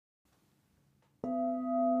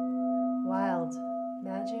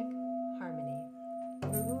Magic Harmony.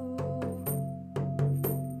 Ooh,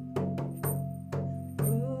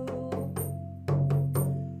 ooh,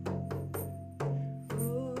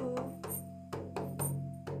 ooh,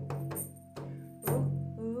 ooh,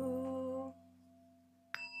 ooh.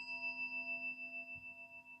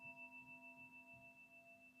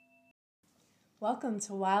 Welcome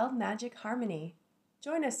to Wild Magic Harmony.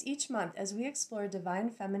 Join us each month as we explore divine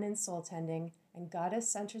feminine soul tending and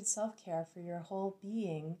goddess-centered self-care for your whole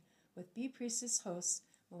being with Bee Priestess hosts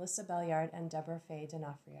Melissa Belliard and Deborah Faye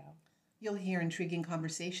D'Onofrio. You'll hear intriguing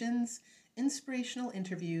conversations, inspirational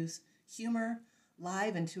interviews, humor,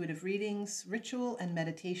 live intuitive readings, ritual, and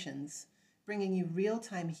meditations, bringing you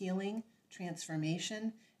real-time healing,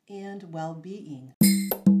 transformation, and well-being.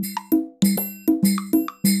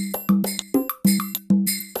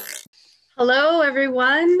 Hello,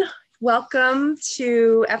 everyone. Welcome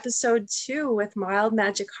to episode 2 with Wild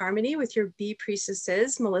Magic Harmony with your Bee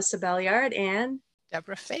Priestesses, Melissa Belliard and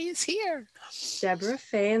Deborah Faye is here. Deborah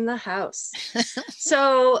Faye in the house.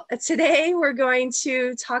 So today we're going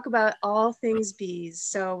to talk about all things bees.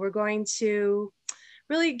 So we're going to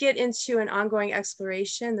really get into an ongoing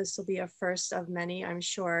exploration. This will be a first of many, I'm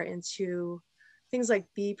sure, into things like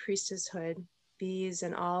bee priestesshood, bees,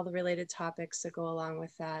 and all the related topics that go along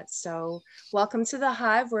with that. So welcome to the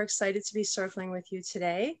Hive. We're excited to be circling with you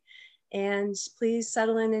today. And please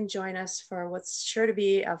settle in and join us for what's sure to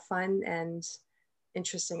be a fun and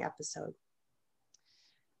interesting episode.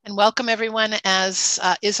 And welcome everyone, as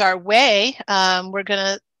is our way. We're going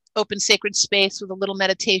to open sacred space with a little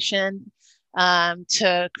meditation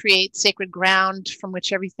to create sacred ground from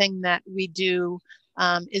which everything that we do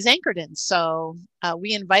is anchored in. So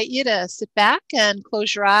we invite you to sit back and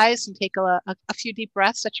close your eyes and take a few deep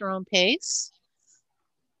breaths at your own pace.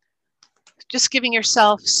 Just giving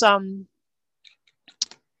yourself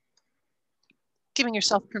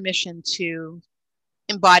permission to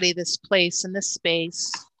embody this place and this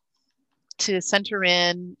space, to center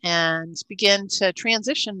in and begin to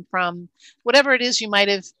transition from whatever it is you might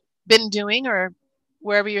have been doing or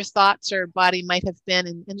wherever your thoughts or body might have been,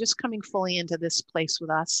 and just coming fully into this place with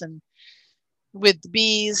us and with the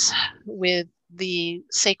bees, with the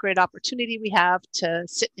sacred opportunity we have to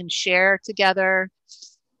sit and share together,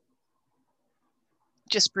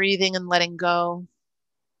 just breathing and letting go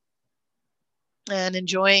and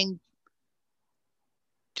enjoying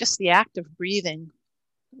just the act of breathing,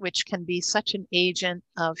 which can be such an agent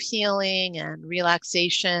of healing and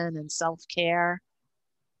relaxation and self-care.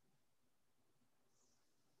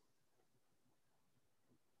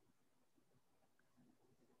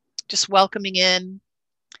 Just welcoming in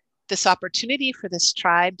this opportunity for this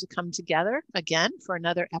tribe to come together again for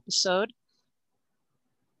another episode.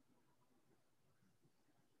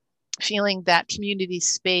 Feeling that community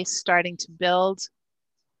space starting to build,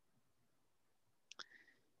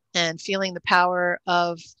 and feeling the power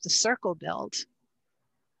of the circle build.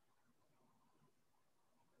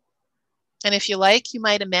 And if you like, you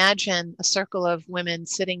might imagine a circle of women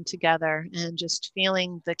sitting together and just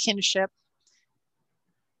feeling the kinship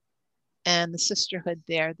and the sisterhood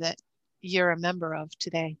there that you're a member of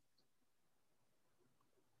today.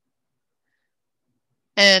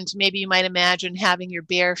 And maybe you might imagine having your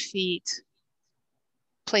bare feet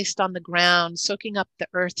placed on the ground, soaking up the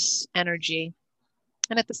earth's energy.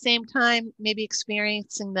 And at the same time, maybe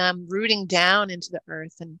experiencing them rooting down into the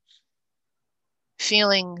earth and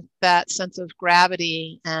feeling that sense of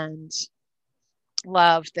gravity and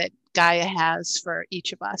love that Gaia has for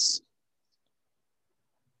each of us.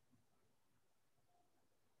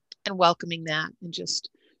 And welcoming that and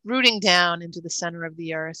just rooting down into the center of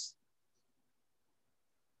the earth.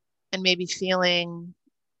 And maybe feeling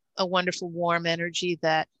a wonderful warm energy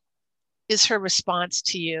that is her response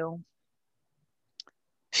to you.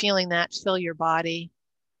 Feeling that fill your body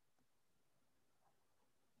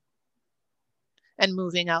and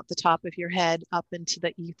moving out the top of your head up into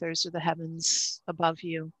the ethers or the heavens above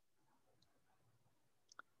you.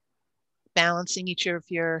 Balancing each of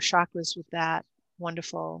your chakras with that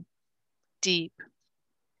wonderful, deep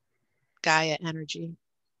Gaia energy.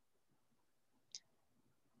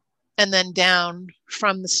 And then down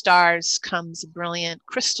from the stars comes a brilliant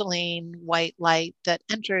crystalline white light that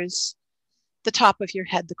enters the top of your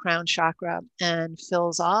head, the crown chakra, and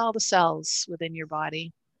fills all the cells within your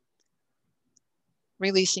body,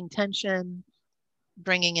 releasing tension,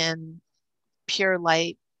 bringing in pure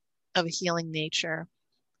light of a healing nature,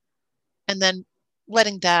 and then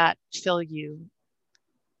letting that fill you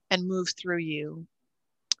and move through you,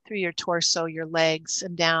 through your torso, your legs,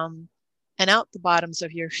 and down and out the bottoms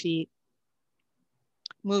of your feet,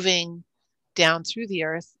 moving down through the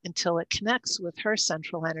earth until it connects with her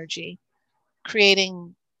central energy,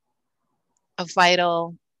 creating a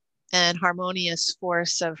vital and harmonious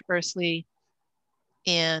force of earthly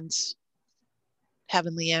and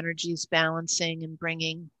heavenly energies balancing and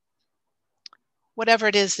bringing whatever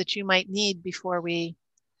it is that you might need before we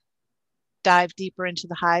dive deeper into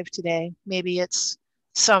the hive today. Maybe it's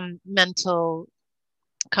some mental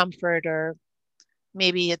comfort, or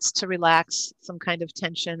maybe it's to relax some kind of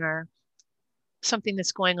tension or something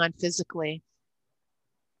that's going on physically.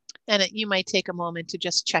 And you might take a moment to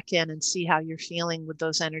just check in and see how you're feeling with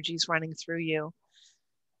those energies running through you.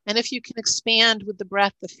 And if you can expand with the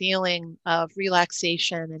breath the feeling of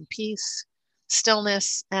relaxation and peace,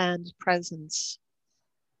 stillness and presence.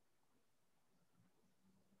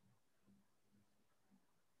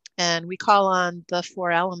 And we call on the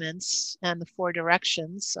 4 elements and the 4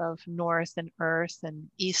 directions of north and earth and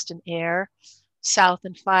east and air, south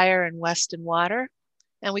and fire and west and water.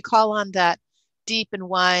 And we call on that deep and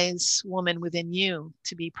wise woman within you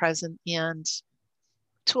to be present and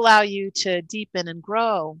to allow you to deepen and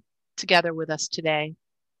grow together with us today.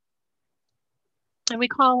 And we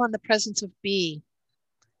call on the presence of bee,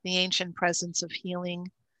 the ancient presence of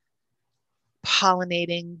healing,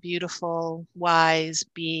 pollinating, beautiful, wise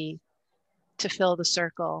bee, to fill the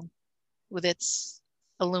circle with its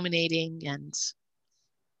illuminating and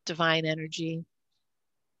divine energy.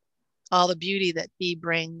 All the beauty that bee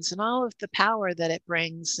brings and all of the power that it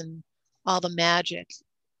brings and all the magic.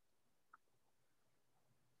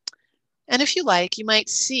 And if you like, you might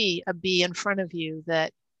see a bee in front of you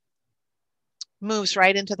that moves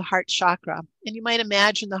right into the heart chakra. And you might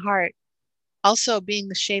imagine the heart also being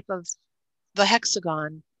the shape of the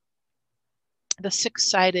hexagon, the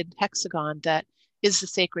 6-sided hexagon that is the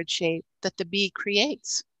sacred shape that the bee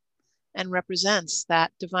creates and represents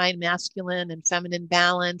that divine masculine and feminine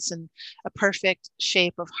balance and a perfect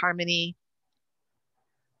shape of harmony.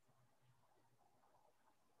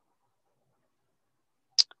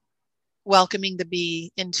 Welcoming the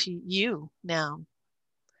bee into you now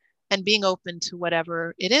and being open to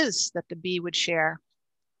whatever it is that the bee would share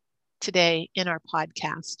today in our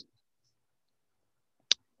podcast.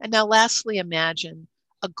 And now lastly, imagine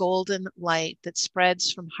a golden light that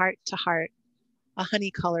spreads from heart to heart, a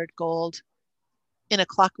honey-colored gold in a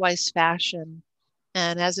clockwise fashion.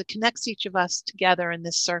 And as it connects each of us together in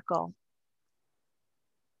this circle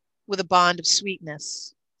with a bond of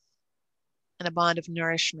sweetness and a bond of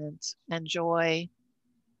nourishment and joy,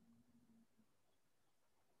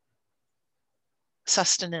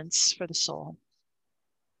 sustenance for the soul.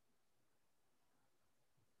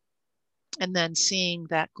 And then seeing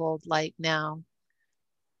that gold light now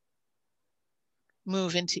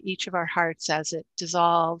move into each of our hearts as it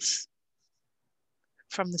dissolves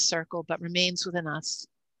from the circle, but remains within us.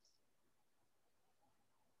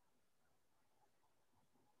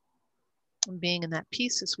 And being in that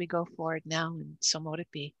peace as we go forward now, and so mote it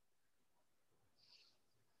be.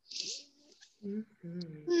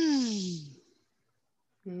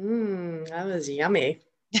 That was yummy.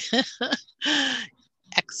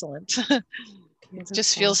 Excellent. It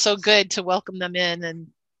just feels so good to welcome them in and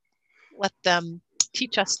let them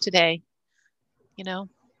teach us today, you know?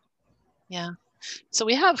 Yeah. So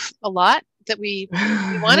we have a lot that we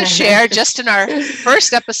want to share just in our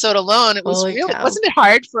first episode alone. It was really, wasn't it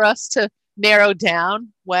hard for us to narrow down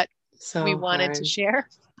what we wanted to share?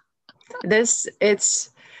 It's,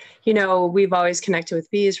 you know, we've always connected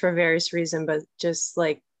with bees for various reasons, but just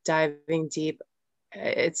like diving deep,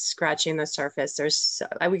 it's scratching the surface.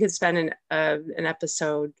 We could spend an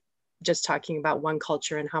episode just talking about one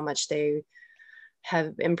culture and how much they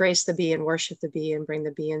have embraced the bee and worship the bee and bring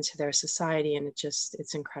the bee into their society. And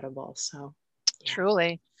it's incredible. So yeah.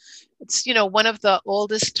 Truly. It's, you know, one of the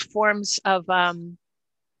oldest forms of,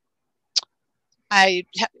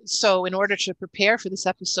 so in order to prepare for this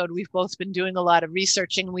episode, we've both been doing a lot of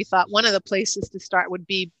researching. We thought one of the places to start would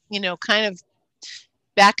be, you know, kind of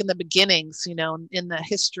back in the beginnings, you know, in the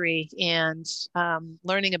history and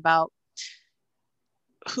learning about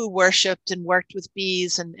who worshipped and worked with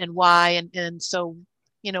bees and why. And so,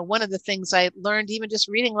 you know, one of the things I learned even just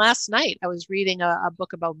reading last night, I was reading a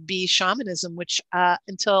book about bee shamanism, which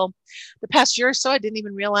until the past year or so, I didn't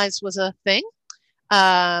even realize was a thing.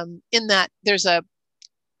 In that there's a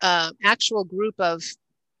actual group of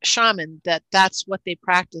shaman that's what they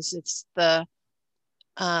practice. It's the,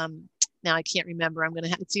 now I can't remember,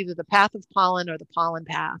 it's either the path of pollen or the pollen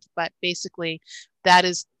path, but basically that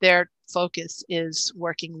is their focus, is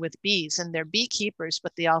working with bees, and they're beekeepers,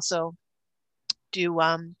 but they also do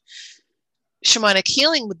shamanic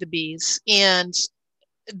healing with the bees. And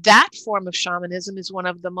that form of shamanism is one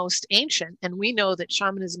of the most ancient. And we know that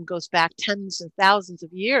shamanism goes back tens of thousands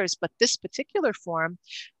of years. But this particular form,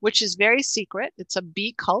 which is very secret, it's a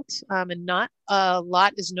bee cult, and not a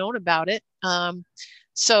lot is known about it.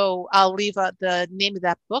 So I'll leave the name of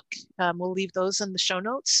that book. We'll leave those in the show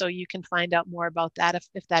notes so you can find out more about that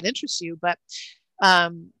if that interests you. But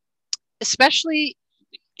especially,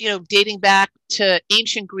 dating back to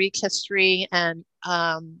ancient Greek history and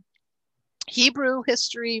Hebrew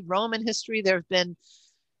history, Roman history, there have been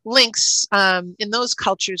links in those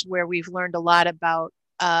cultures where we've learned a lot about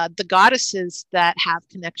the goddesses that have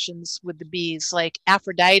connections with the bees, like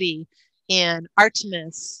Aphrodite and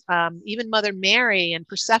Artemis, even Mother Mary and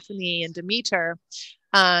Persephone and Demeter,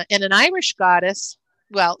 and an Irish goddess,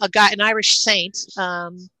 an Irish saint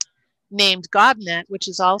named Gobnet, which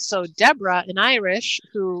is also Deborah in Irish,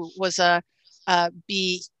 who was a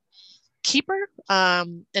bee keeper,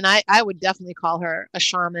 and I would definitely call her a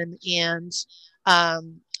shaman, and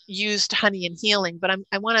used honey in healing. But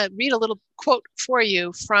I want to read a little quote for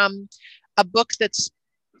you from a book that's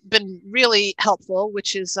been really helpful,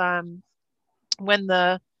 which is When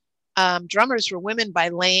the Drummers Were Women by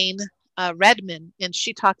Lane Redman, and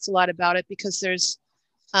she talks a lot about it because there's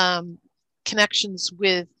connections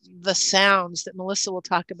with the sounds that Melissa will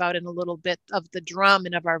talk about in a little bit of the drum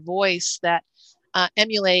and of our voice that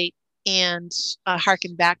emulate and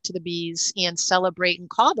harken back to the bees and celebrate and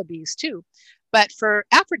call the bees too. But for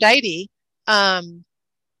Aphrodite,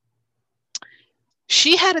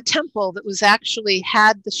 she had a temple that was actually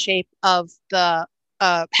had the shape of the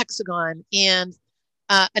hexagon, and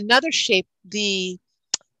another shape, the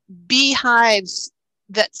beehives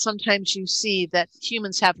that sometimes you see that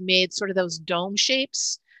humans have made, sort of those dome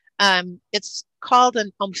shapes. It's called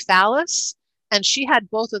an omphalos, and she had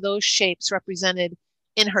both of those shapes represented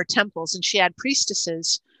in her temples, and she had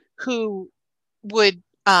priestesses who would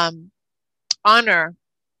honor,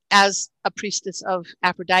 as a priestess of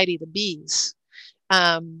Aphrodite, the bees.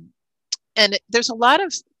 And there's a lot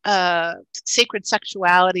of sacred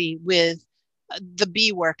sexuality with the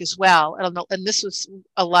bee work as well. And this was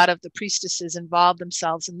a lot of the priestesses involved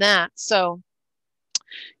themselves in that. So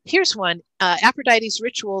here's one. Aphrodite's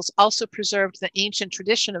rituals also preserved the ancient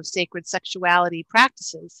tradition of sacred sexuality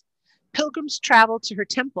practices. Pilgrims traveled to her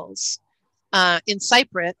temples at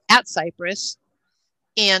Cyprus,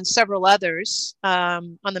 and several others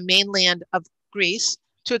on the mainland of Greece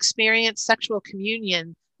to experience sexual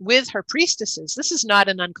communion with her priestesses. This is not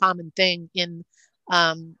an uncommon thing in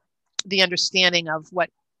the understanding of what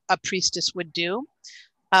a priestess would do.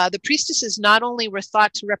 The priestesses not only were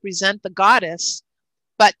thought to represent the goddess,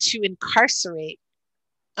 but to incarnate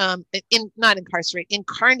the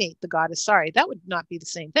goddess. Sorry, that would not be the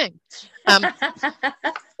same thing.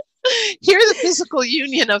 Here, the physical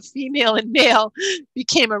union of female and male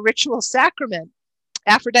became a ritual sacrament.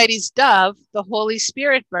 Aphrodite's dove, the Holy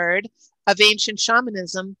Spirit bird of ancient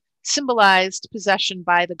shamanism, symbolized possession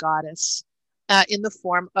by the goddess in the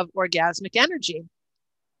form of orgasmic energy.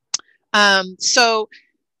 So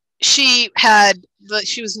she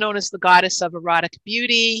was known as the goddess of erotic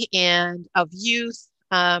beauty and of youth,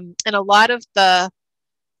 and a lot of the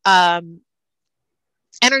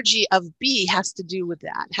energy of bee has to do with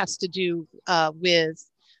that, has to do with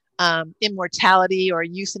immortality or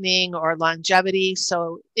youthening or longevity.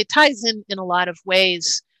 So it ties in a lot of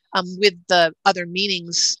ways with the other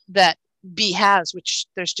meanings that bee has, which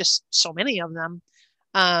there's just so many of them,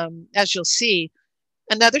 as you'll see.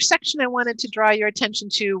 Another section I wanted to draw your attention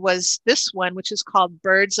to was this one, which is called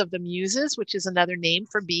Birds of the Muses, which is another name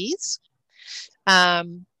for bees.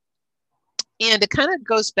 And it kind of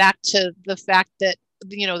goes back to the fact that,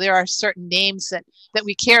 there are certain names that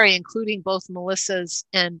we carry, including both Melissa's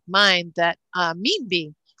and mine, that mean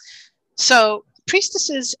bee. So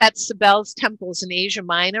priestesses at Cybele's temples in Asia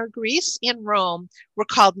Minor, Greece, and Rome were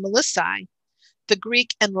called Melissae, the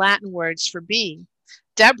Greek and Latin words for bee.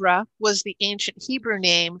 Deborah was the ancient Hebrew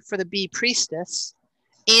name for the bee priestess,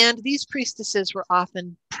 and these priestesses were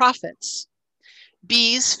often prophets.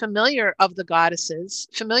 Bees, familiars of the goddesses,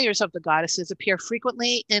 appear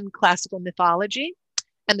frequently in classical mythology,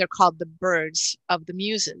 and they're called the birds of the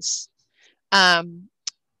muses. And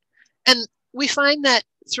we find that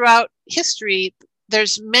throughout history,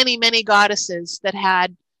 there's many, many goddesses that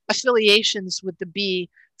had affiliations with the bee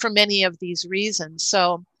for many of these reasons.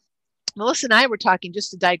 So Melissa and I were talking,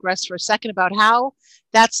 just to digress for a second, about how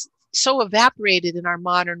that's so evaporated in our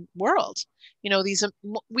modern world.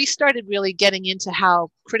 We started really getting into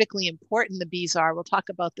how critically important the bees are. We'll talk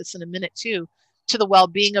about this in a minute too, to the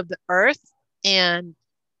well-being of the earth and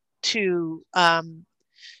to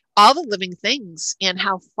all the living things, and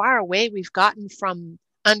how far away we've gotten from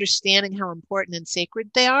understanding how important and sacred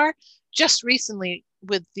they are. Just recently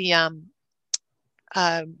with the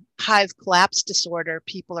hive collapse disorder,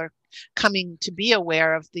 people are coming to be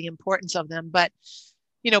aware of the importance of them. But,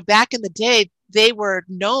 back in the day, they were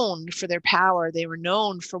known for their power. They were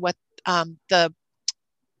known for what the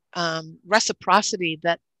reciprocity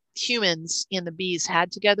that humans and the bees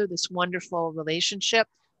had together, this wonderful relationship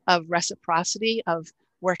of reciprocity, of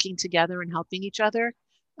working together and helping each other.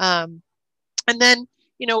 And then,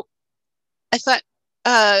 I thought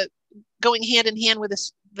going hand in hand with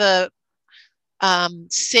this, the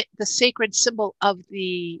sacred symbol of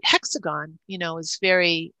the hexagon, is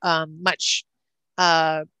very much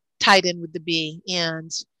tied in with the bee.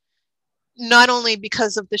 And not only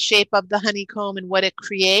because of the shape of the honeycomb and what it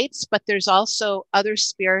creates, but there's also other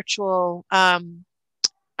spiritual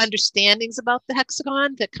understandings about the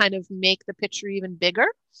hexagon that kind of make the picture even bigger.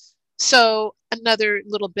 So another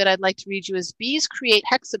little bit I'd like to read you is bees create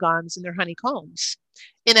hexagons in their honeycombs.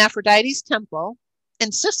 In Aphrodite's temple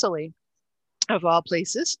in Sicily, of all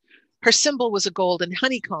places, her symbol was a golden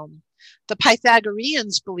honeycomb. The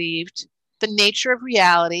Pythagoreans believed the nature of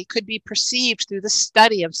reality could be perceived through the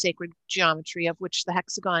study of sacred geometry, of which the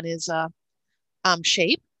hexagon is a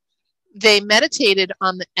shape. They meditated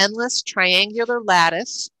on the endless triangular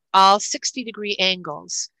lattice, all 60-degree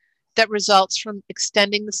angles, that results from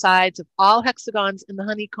extending the sides of all hexagons in the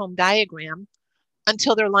honeycomb diagram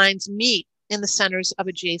until their lines meet in the centers of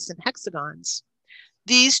adjacent hexagons.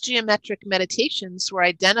 These geometric meditations were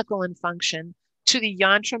identical in function to the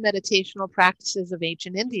yantra meditational practices of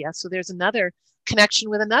ancient India. So there's another connection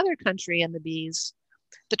with another country and the bees.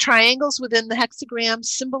 The triangles within the hexagram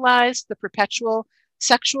symbolize the perpetual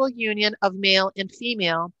sexual union of male and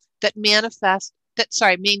female that maintains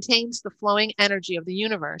the flowing energy of the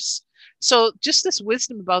universe. So just this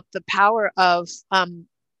wisdom about the power of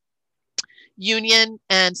union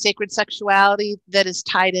and sacred sexuality that is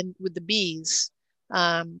tied in with the bees.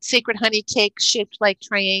 Sacred honey cakes shaped like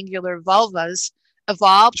triangular vulvas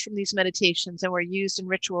evolved from these meditations and were used in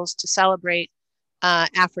rituals to celebrate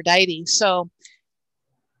Aphrodite. So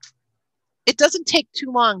it doesn't take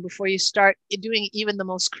too long before you start doing even the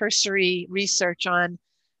most cursory research on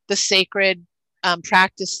the sacred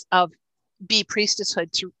practice of bee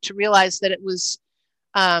priestesshood to realize that it was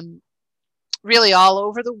really all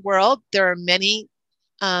over the world. There are many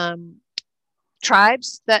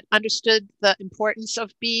tribes that understood the importance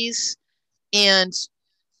of bees, and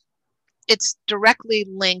it's directly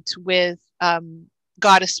linked with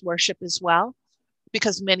goddess worship as well,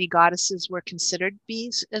 because many goddesses were considered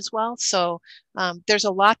bees as well. So there's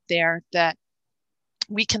a lot there that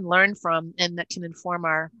we can learn from and that can inform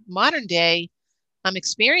our modern day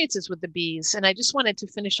experiences with the bees. And I just wanted to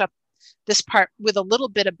finish up this part with a little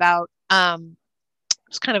bit about,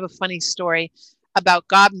 it's kind of a funny story about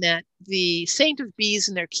Gobnet, the saint of bees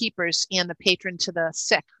and their keepers and the patron to the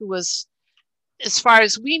sick, who was, as far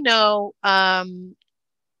as we know,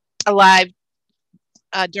 alive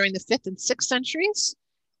during the 5th and 6th centuries.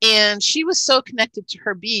 And she was so connected to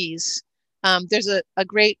her bees. There's a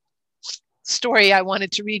great story I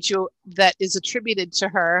wanted to read you that is attributed to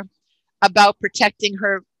her about protecting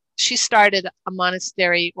her. She started a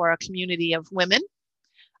monastery or a community of women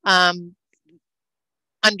under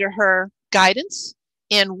her guidance.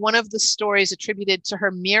 And one of the stories attributed to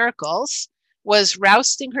her miracles was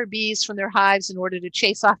rousting her bees from their hives in order to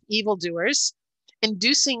chase off evildoers,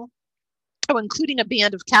 including a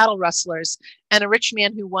band of cattle rustlers and a rich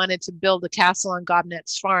man who wanted to build a castle on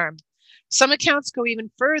Gobnet's farm. Some accounts go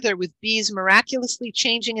even further, with bees miraculously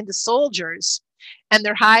changing into soldiers and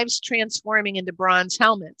their hives transforming into bronze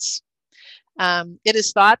helmets. It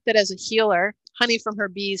is thought that as a healer, honey from her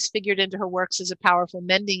bees figured into her works as a powerful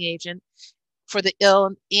mending agent for the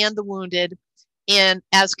ill and the wounded, and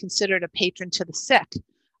as considered a patron to the sick.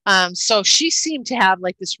 So she seemed to have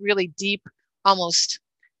like this really deep, almost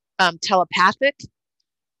telepathic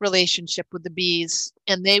relationship with the bees,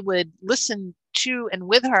 and they would listen to and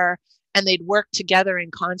with her, and they'd work together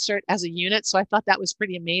in concert as a unit. So I thought that was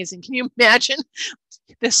pretty amazing. Can you imagine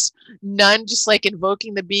this nun just like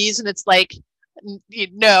invoking the bees, and it's like,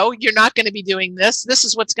 no, you're not going to be doing this. This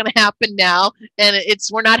is what's going to happen now, and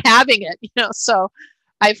we're not having it, So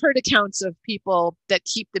I've heard accounts of people that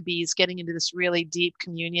keep the bees getting into this really deep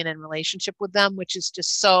communion and relationship with them, which is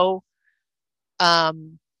just so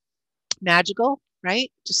magical,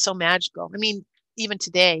 right? Just so magical. I mean, even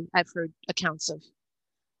today, I've heard accounts of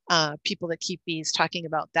people that keep bees talking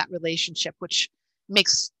about that relationship, which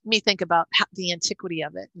makes me think about the antiquity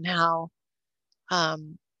of it and how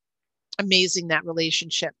amazing that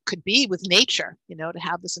relationship could be with nature, to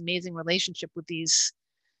have this amazing relationship with these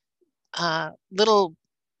little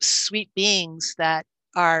sweet beings that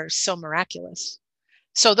are so miraculous.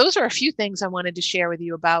 So those are a few things I wanted to share with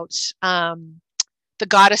you about the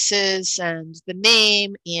goddesses and the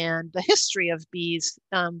name and the history of bees,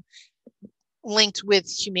 linked with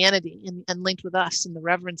humanity and linked with us and the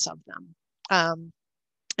reverence of them.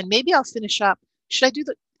 And maybe I'll finish up. Should I do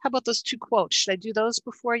how about those 2 quotes? Should I do those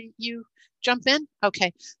before you jump in?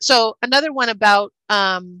 Okay. So another one about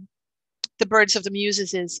the birds of the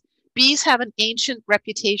muses is, bees have an ancient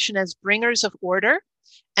reputation as bringers of order,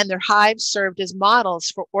 and their hives served as models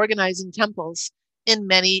for organizing temples in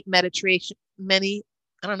many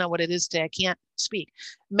I don't know what it is today, I can't speak,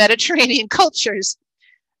 Mediterranean cultures.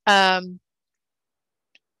 And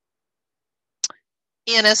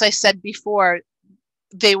as I said before,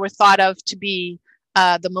 they were thought of to be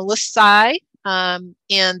the Melissae and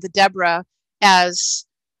the Deborah as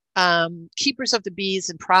keepers of the bees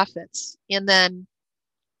and prophets. And then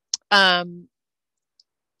I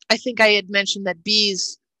think I had mentioned that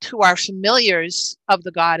bees, who are familiars of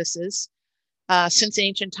the goddesses since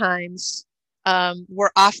ancient times,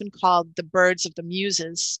 were often called the birds of the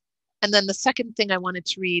muses. And then the second thing I wanted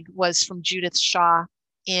to read was from Judith Shaw.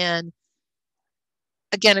 And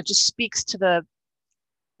again, it just speaks to the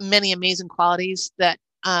many amazing qualities that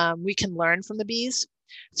we can learn from the bees.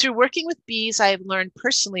 Through working with bees, I have learned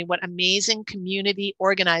personally what amazing community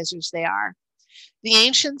organizers they are. The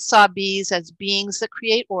ancients saw bees as beings that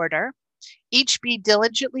create order. Each bee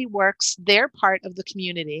diligently works their part of the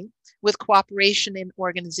community with cooperation and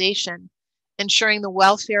organization, ensuring the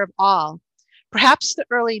welfare of all. Perhaps the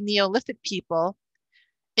early Neolithic people,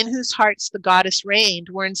 in whose hearts the goddess reigned,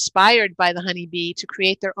 were inspired by the honeybee to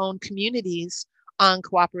create their own communities on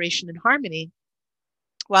cooperation and harmony,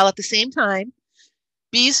 while at the same time,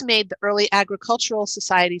 bees made the early agricultural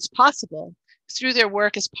societies possible through their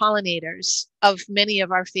work as pollinators of many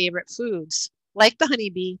of our favorite foods. Like the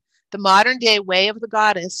honeybee, the modern day way of the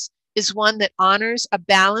goddess is one that honors a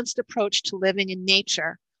balanced approach to living in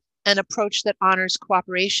nature, an approach that honors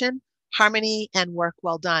cooperation, harmony, and work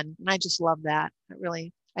well done. And I just love that. It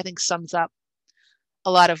really, I think, sums up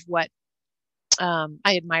a lot of what I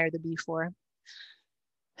admire the bee for.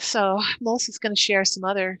 So Melissa's going to share some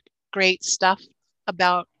other great stuff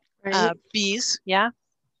about bees. Yeah.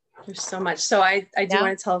 There's so much. So I do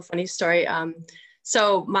want to tell a funny story.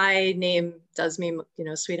 So my name does mean,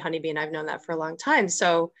 sweet honeybee, and I've known that for a long time.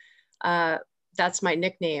 So that's my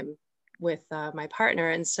nickname with my partner.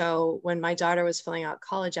 And so when my daughter was filling out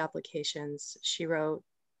college applications, she wrote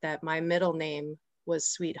that my middle name was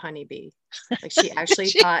Sweet Honeybee. Like, she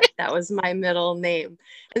actually thought that was my middle name.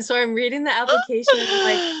 And so I'm reading the application and I'm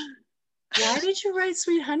like, why did you write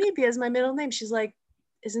Sweet Honeybee as my middle name? She's like,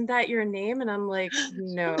 isn't that your name? And I'm like,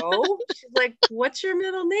 no. She's like, what's your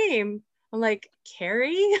middle name? I'm like,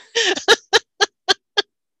 Carrie.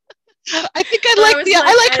 I think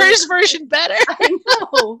I like hers version better.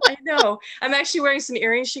 I know. I'm actually wearing some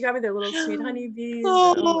earrings she got me. They're little Sweet Honeybees.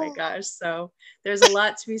 Oh my gosh. So there's a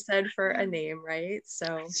lot to be said for a name, right?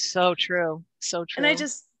 So true. So true.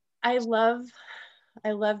 And I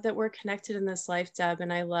love that we're connected in this life, Deb.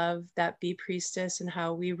 And I love that Bee Priestess and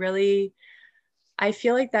how we really, I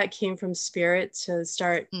feel like that came from spirit to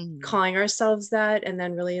start calling ourselves that, and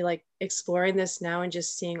then really like exploring this now and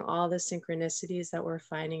just seeing all the synchronicities that we're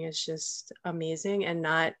finding is just amazing, and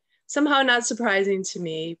not surprising to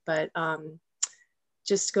me, but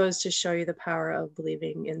just goes to show you the power of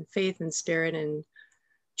believing in faith and spirit and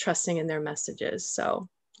trusting in their messages. So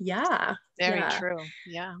yeah. Very true.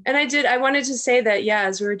 Yeah. And I wanted to say that,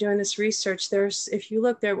 as we were doing this research, if you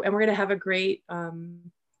look there, and we're going to have a great,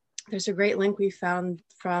 there's a great link we found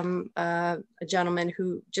from a gentleman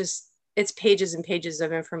who it's pages and pages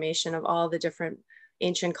of information of all the different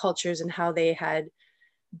ancient cultures and how they had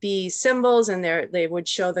bee symbols, and they would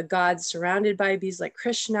show the gods surrounded by bees like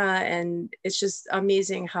Krishna. And it's just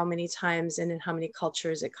amazing how many times and in how many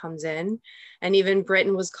cultures it comes in. And even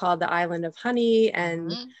Britain was called the island of honey.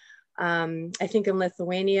 And I think in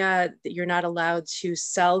Lithuania, you're not allowed to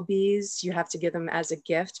sell bees. You have to give them as a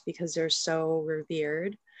gift because they're so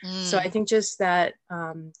revered. So I think just that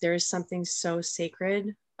there is something so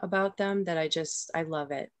sacred about them that I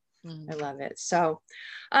love it. I love it. So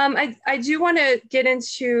I do want to get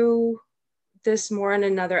into this more in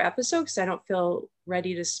another episode because I don't feel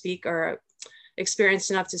ready to speak or experienced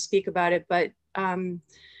enough to speak about it. But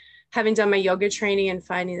having done my yoga training and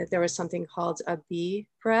finding that there was something called a bee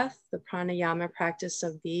breath, the pranayama practice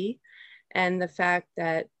of bee, and the fact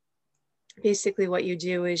that basically what you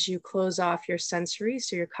do is you close off your sensory.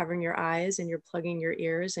 So you're covering your eyes and you're plugging your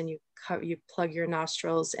ears, and you plug your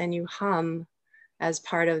nostrils and you hum as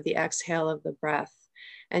part of the exhale of the breath.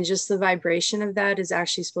 And just the vibration of that is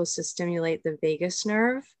actually supposed to stimulate the vagus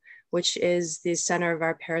nerve, which is the center of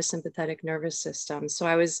our parasympathetic nervous system. So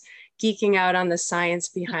I was geeking out on the science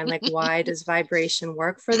behind, like, why does vibration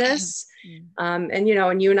work for this? And, you know,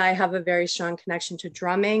 and you and I have a very strong connection to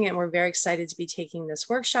drumming, and we're very excited to be taking this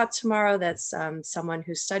workshop tomorrow. That's someone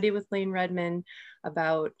who studied with Lane Redman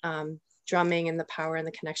about drumming and the power and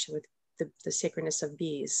the connection with the sacredness of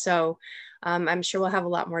bees. So I'm sure we'll have a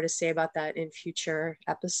lot more to say about that in future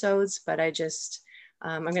episodes, but I just,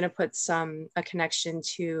 I'm going to put a connection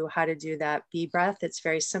to how to do that bee breath. It's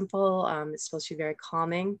very simple. It's supposed to be very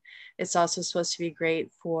calming. It's also supposed to be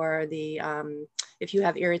great for the, if you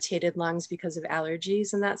have irritated lungs because of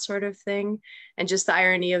allergies and that sort of thing. And just the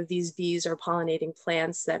irony of these bees are pollinating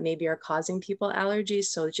plants that maybe are causing people allergies.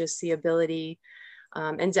 So just the ability,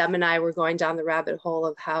 and Deb and I were going down the rabbit hole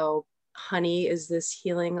of how honey is this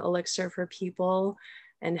healing elixir for people,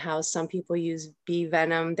 and how some people use bee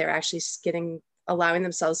venom. They're actually allowing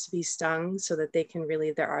themselves to be stung so that they can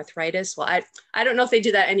relieve their arthritis. Well, I don't know if they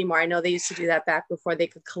do that anymore. I know they used to do that back before they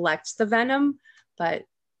could collect the venom, but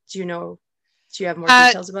do you have more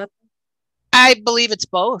details about that? I believe it's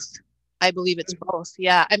both. I believe it's both.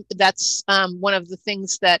 Yeah. That's one of the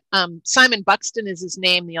things that Simon Buxton is his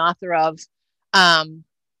name, the author of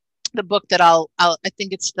the book that I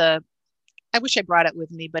think it's I wish I brought it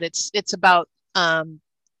with me, but it's about the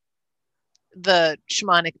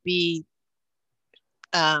shamanic bee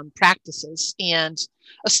practices, and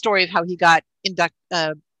a story of how he got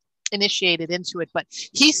initiated into it. But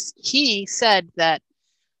he said that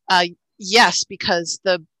yes, because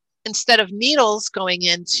instead of needles going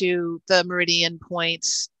into the meridian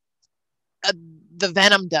points, the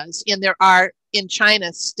venom does. And there are in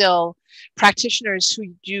China still practitioners who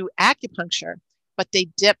do acupuncture, but they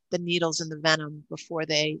dip the needles in the venom before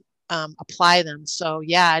they apply them. So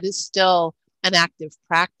yeah, it is still an active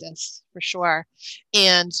practice for sure.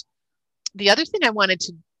 And the other thing I wanted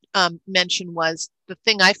to mention was the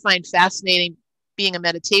thing I find fascinating being a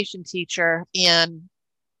meditation teacher, and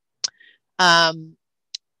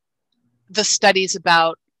the studies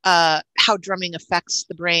about how drumming affects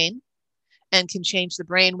the brain and can change the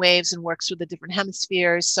brain waves and works with the different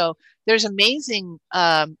hemispheres. So there's amazing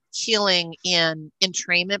healing and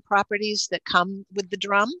entrainment properties that come with the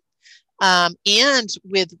drum, and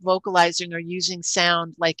with vocalizing or using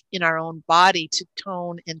sound like in our own body to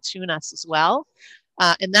tone and tune us as well.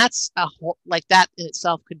 And that's a whole, like that in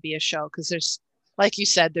itself could be a show, because there's, like you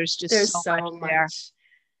said, there's just so much there.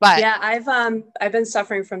 But yeah, I've been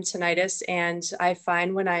suffering from tinnitus, and I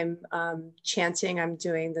find when I'm chanting, I'm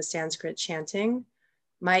doing the Sanskrit chanting,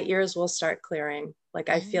 my ears will start clearing. Like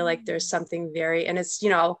I feel like there's something and it's, you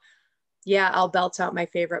know, yeah, I'll belt out my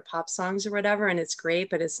favorite pop songs or whatever, and it's great,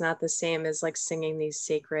 but it's not the same as like singing these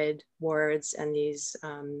sacred words and these,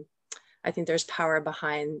 I think there's power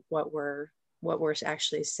behind what we're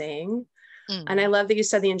actually saying. And I love that you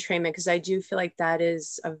said the entrainment, because I do feel like that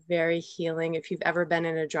is a very healing. If you've ever been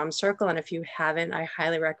in a drum circle, and if you haven't, I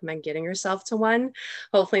highly recommend getting yourself to one.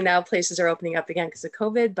 Hopefully now places are opening up again because of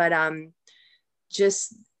COVID, but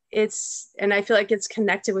and I feel like it's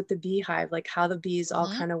connected with the beehive, like how the bees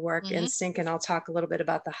all kind of work in sync. And I'll talk a little bit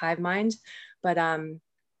about the hive mind, but I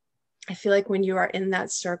feel like when you are in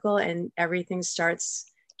that circle and everything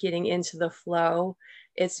starts getting into the flow,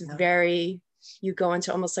 it's you go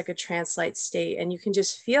into almost like a trance-like state, and you can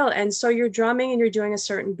just feel. And so you're drumming and you're doing a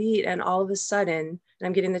certain beat, and all of a sudden, and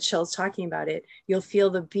I'm getting the chills talking about it, you'll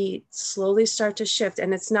feel the beat slowly start to shift.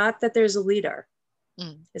 And it's not that there's a leader.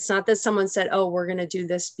 It's not that someone said, oh, we're going to do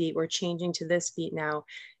this beat, we're changing to this beat now.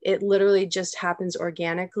 It literally just happens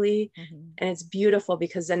organically. And it's beautiful,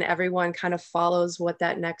 because then everyone kind of follows what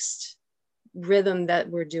that next rhythm that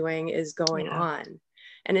we're doing is going on.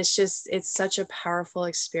 And it's such a powerful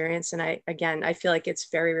experience. And I feel like it's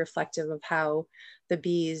very reflective of how the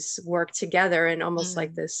bees work together and almost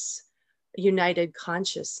like this united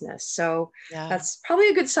consciousness. So that's probably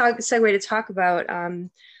a good segue to talk about.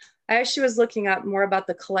 I actually was looking up more about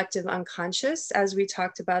the collective unconscious as we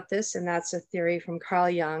talked about this, and that's a theory from Carl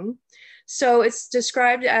Jung. So it's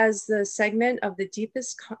described as the segment of the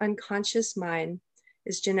deepest unconscious mind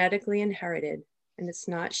is genetically inherited, and it's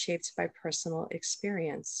not shaped by personal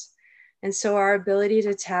experience. And so our ability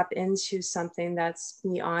to tap into something that's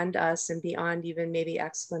beyond us and beyond even maybe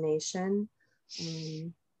explanation.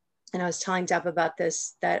 And I was telling Deb about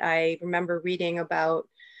this, that I remember reading about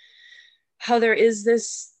how there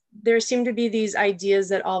seem to be these ideas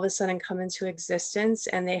that all of a sudden come into existence,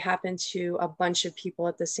 and they happen to a bunch of people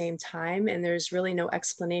at the same time. And there's really no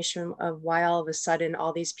explanation of why all of a sudden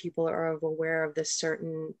all these people are aware of this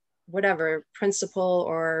certain whatever principle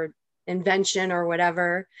or invention or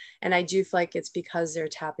whatever. And I do feel like it's because they're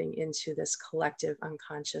tapping into this collective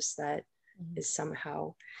unconscious that is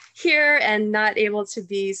somehow here and not able to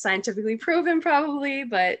be scientifically proven probably,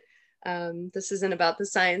 but this isn't about the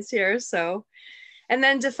science here. So, and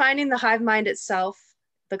then defining the hive mind itself,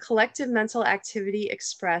 the collective mental activity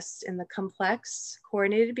expressed in the complex,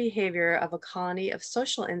 coordinated behavior of a colony of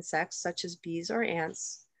social insects, such as bees or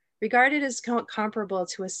ants, regarded as comparable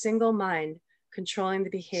to a single mind controlling the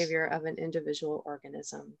behavior of an individual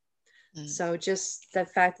organism. So just the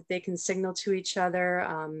fact that they can signal to each other.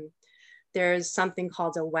 There's something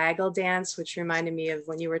called a waggle dance, which reminded me of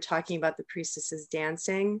when you were talking about the priestesses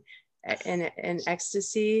dancing in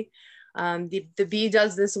ecstasy. The bee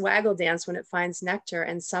does this waggle dance when it finds nectar,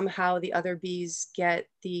 and somehow the other bees get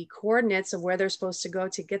the coordinates of where they're supposed to go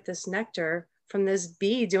to get this nectar from this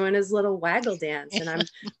bee doing his little waggle dance. And I'm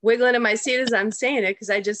wiggling in my seat as I'm saying it, because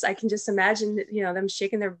I can just imagine, you know, them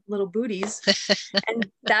shaking their little booties. And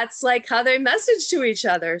that's like how they message to each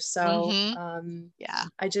other. So yeah,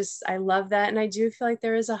 I love that. And I do feel like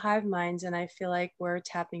there is a hive mind, and I feel like we're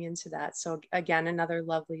tapping into that. So again, another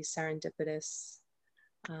lovely serendipitous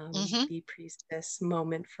bee priestess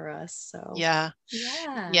moment for us. So yeah.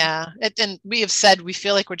 And we have said we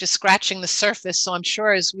feel like we're just scratching the surface. So I'm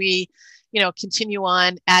sure as we, you know, continue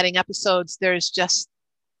on adding episodes, there's just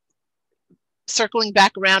circling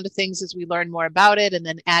back around to things as we learn more about it, and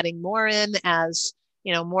then adding more in as,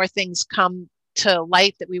 you know, more things come to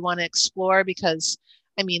light that we want to explore. Because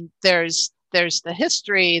I mean, there's the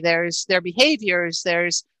history, there's their behaviors,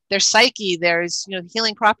 there's their psyche, there's, you know, the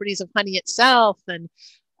healing properties of honey itself, and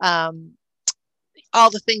all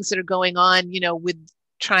the things that are going on, you know, with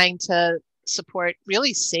trying to support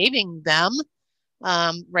really saving them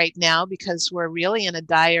right now, because we're really in a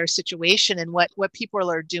dire situation. And what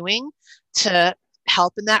people are doing to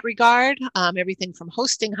help in that regard, everything from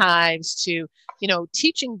hosting hives to, you know,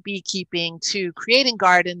 teaching beekeeping to creating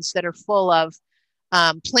gardens that are full of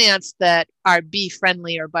plants that are bee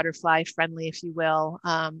friendly or butterfly friendly, if you will.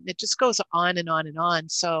 It just goes on and on and on.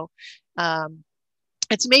 So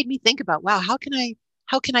it's made me think about, wow, how can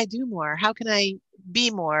I do more? How can I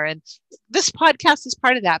be more? And this podcast is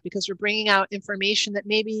part of that, because we're bringing out information that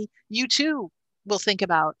maybe you too will think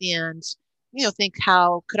about, and, you know, think,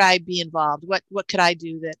 how could I be involved? What could I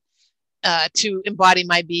do that to embody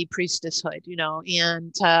my bee priestesshood, you know,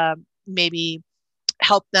 and maybe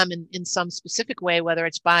help them in some specific way, whether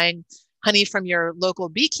it's buying honey from your local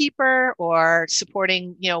beekeeper or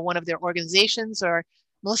supporting, you know, one of their organizations. Or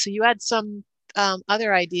Melissa, you had some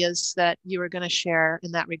other ideas that you were going to share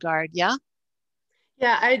in that regard. Yeah.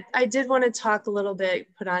 I did want to talk a little bit,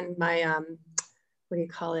 put on my, what do you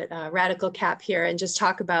call it? Radical cap here, and just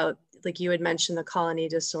talk about, like you had mentioned, the colony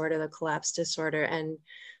disorder, the collapse disorder. And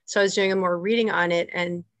so I was doing a more reading on it,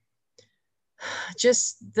 and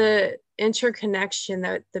just the interconnection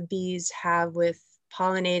that the bees have with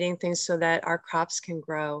pollinating things so that our crops can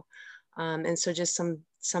grow. And so just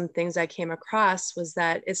some things I came across was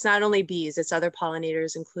that it's not only bees, it's other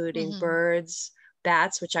pollinators, including birds,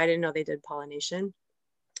 bats, which I didn't know they did pollination,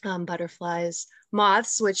 butterflies,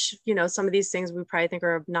 moths, which, you know, some of these things we probably think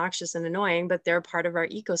are obnoxious and annoying, but they're part of our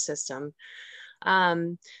ecosystem.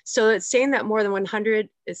 So it's saying that more than 100,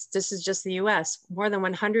 this is just the US, more than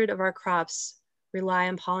 100 of our crops rely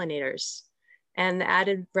on pollinators. And the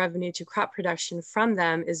added revenue to crop production from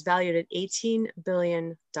them is valued at $18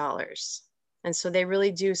 billion. And so they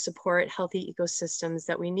really do support healthy ecosystems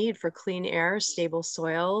that we need for clean air, stable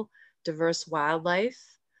soil, diverse wildlife.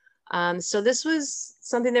 So this was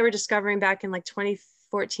something they were discovering back in like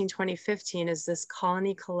 2014, 2015, is this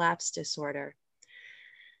colony collapse disorder.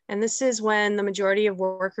 And this is when the majority of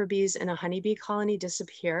worker bees in a honeybee colony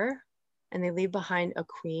disappear, and they leave behind a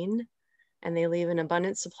queen, and they leave an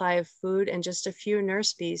abundant supply of food and just a few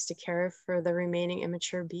nurse bees to care for the remaining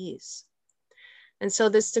immature bees. And so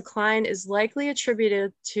this decline is likely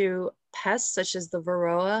attributed to pests such as the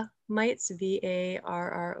Varroa mites,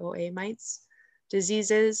 VARROA mites,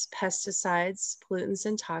 diseases, pesticides, pollutants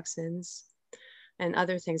and toxins, and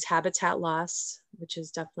other things, habitat loss, which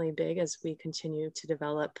is definitely big as we continue to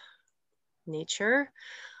develop nature.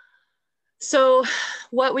 So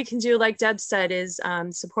what we can do, like Deb said, is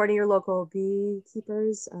supporting your local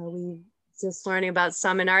beekeepers. We just learning about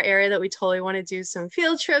some in our area that we totally want to do some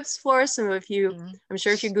field trips for. So if you, I'm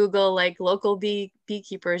sure if you Google like local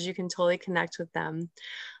beekeepers, you can totally connect with them.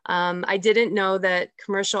 I didn't know that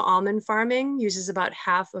commercial almond farming uses about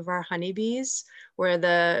half of our honeybees, where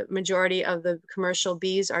the majority of the commercial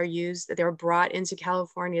bees are used, they're brought into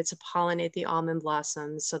California to pollinate the almond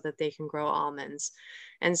blossoms so that they can grow almonds.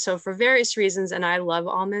 And so for various reasons, and I love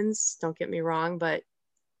almonds, don't get me wrong, but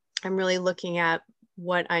I'm really looking at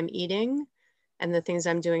what I'm eating and the things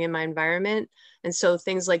I'm doing in my environment. And so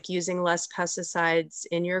things like using less pesticides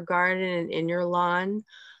in your garden and in your lawn.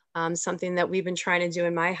 Something that we've been trying to do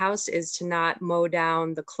in my house is to not mow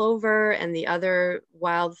down the clover and the other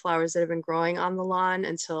wildflowers that have been growing on the lawn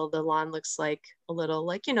until the lawn looks like a little,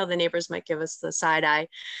 like, you know, the neighbors might give us the side eye,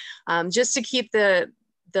 just to keep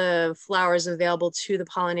the flowers available to the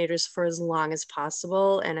pollinators for as long as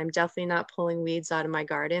possible. And I'm definitely not pulling weeds out of my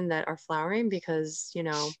garden that are flowering, because, you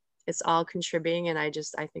know, it's all contributing, and I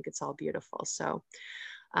think it's all beautiful. So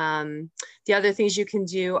the other things you can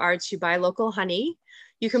do are to buy local honey.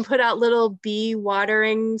 You can put out little bee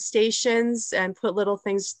watering stations and put little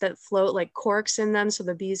things that float like corks in them, so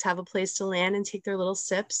the bees have a place to land and take their little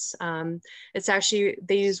sips. It's actually,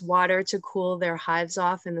 they use water to cool their hives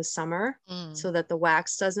off in the summer so that the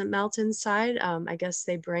wax doesn't melt inside. I guess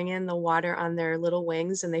they bring in the water on their little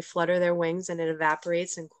wings and they flutter their wings, and it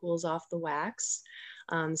evaporates and cools off the wax,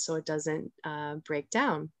 so it doesn't break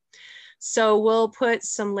down. So we'll put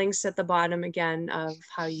some links at the bottom again of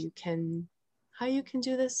how you can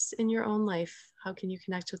do this in your own life. How can you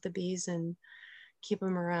connect with the bees and keep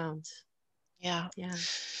them around? Yeah. Yeah.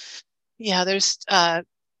 Yeah. There's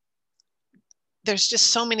just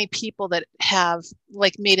so many people that have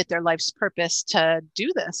like made it their life's purpose to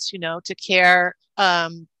do this, you know, to care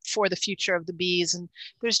for the future of the bees. And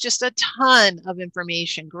there's just a ton of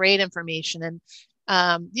information, great information. And,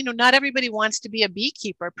 you know, not everybody wants to be a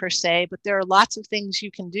beekeeper per se, but there are lots of things you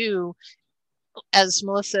can do, as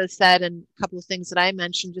Melissa said, and a couple of things that I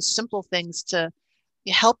mentioned, just simple things to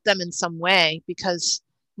help them in some way, because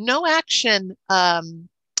no action, what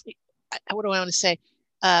do I want to say?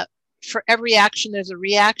 For every action, there's a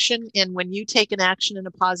reaction. And when you take an action in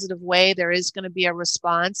a positive way, there is going to be a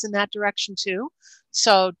response in that direction too.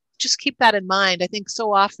 So just keep that in mind. I think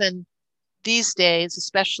so often these days,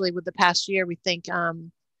 especially with the past year, we think,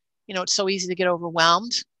 you know, it's so easy to get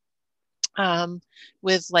overwhelmed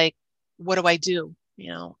with like, what do I do? You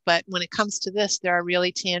know, but when it comes to this, there are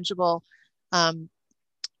really tangible,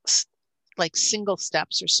 like single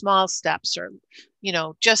steps or small steps, or, you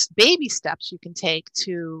know, just baby steps you can take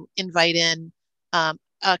to invite in a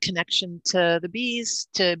connection to the bees,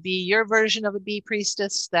 to be your version of a bee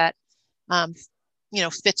priestess that, you know,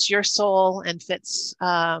 fits your soul and fits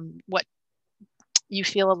what you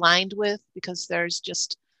feel aligned with, because there's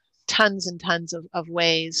just tons and tons of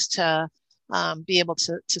ways to be able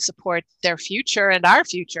to support their future and our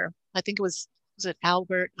future. I think was it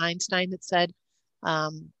Albert Einstein that said,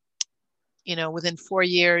 you know, within 4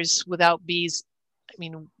 years without bees, I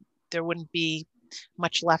mean, there wouldn't be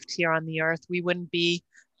much left here on the earth. We wouldn't be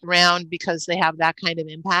around, because they have that kind of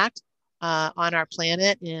impact on our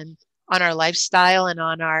planet and on our lifestyle and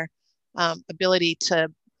on our ability to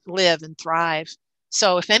live and thrive.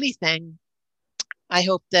 So if anything, I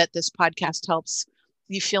hope that this podcast helps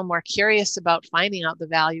you feel more curious about finding out the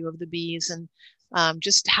value of the bees and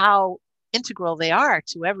just how integral they are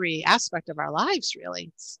to every aspect of our lives, really.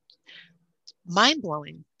 It's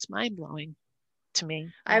mind-blowing. It's mind-blowing to me.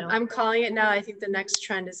 I'm calling it now. I think the next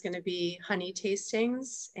trend is going to be honey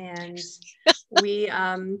tastings, and we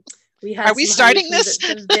had. Are we starting this?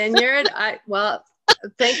 The vineyard. Well,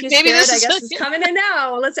 thank you, Maybe Spirit. this I guess it's coming in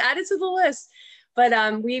now. Let's add it to the list.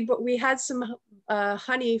 But we had some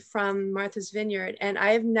honey from Martha's Vineyard, and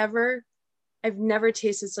I've never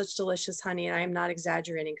tasted such delicious honey, and I am not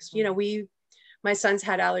exaggerating, because, you know, my son's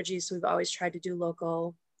had allergies, so we've always tried to do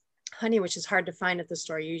local honey, which is hard to find at the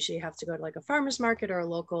store. You usually have to go to like a farmer's market or a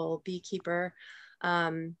local beekeeper.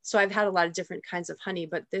 So I've had a lot of different kinds of honey,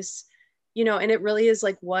 but this, you know, and it really is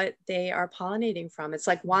like what they are pollinating from. It's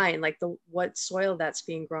like wine, like what soil that's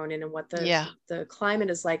being grown in and what the climate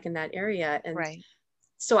is like in that area. And right.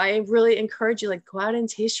 So I really encourage you, like, go out and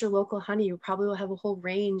taste your local honey. You probably will have a whole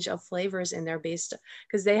range of flavors in there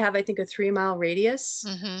because they have, I think, a 3-mile radius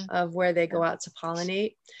of where they go out to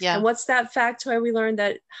pollinate. Yeah. And what's that factoid we learned,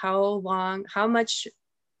 that how much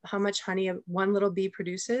honey one little bee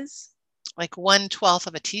produces? Like 1/12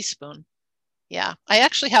 of a teaspoon. Yeah. I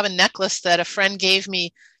actually have a necklace that a friend gave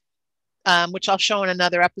me, which I'll show in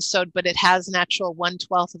another episode, but it has an actual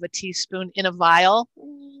 1/12 of a teaspoon in a vial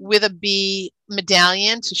with a bee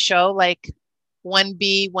medallion to show, like, one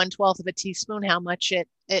bee, 1/12 of a teaspoon, how much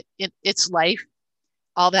its life,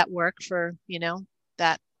 all that work for, you know,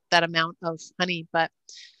 that amount of honey. But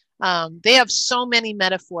they have so many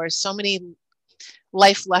metaphors, so many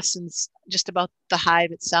life lessons just about the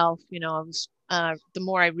hive itself. You know, the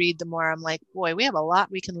more I read, the more I'm like, boy, we have a lot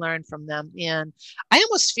we can learn from them. And I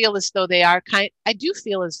almost feel as though they are I do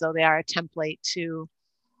feel as though they are a template to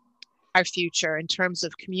our future in terms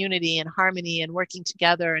of community and harmony and working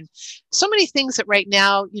together, and so many things that right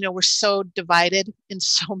now, we're so divided in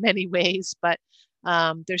so many ways, but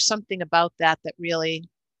there's something about that that really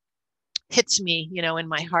hits me, in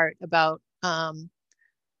my heart about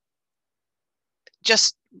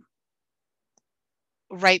just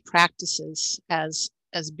right practices as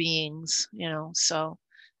beings, so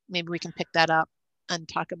maybe we can pick that up and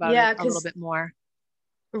talk about it a little bit more.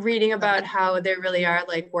 Reading about how they really are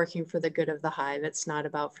like working for the good of the hive. It's not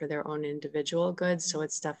about for their own individual good. So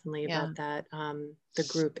it's definitely about that, the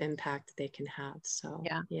group impact they can have. So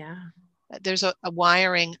yeah. There's a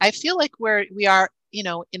wiring. I feel like we are,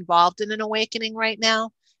 involved in an awakening right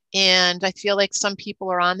now. And I feel like some people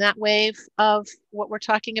are on that wave of what we're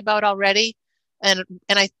talking about already. And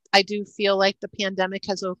I do feel like the pandemic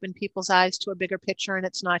has opened people's eyes to a bigger picture, and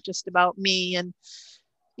it's not just about me and,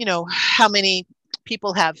 how many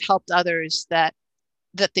people have helped others that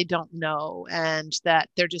they don't know, and that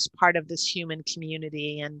they're just part of this human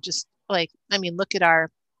community. And just like, look at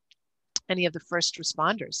any of the first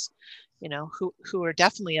responders, who are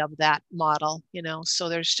definitely of that model, so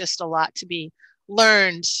there's just a lot to be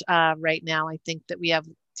learned right now. I think that we have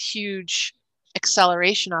huge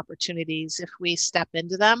acceleration opportunities if we step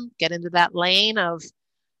into them, get into that lane of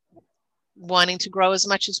wanting to grow as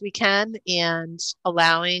much as we can, and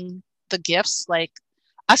allowing the gifts, like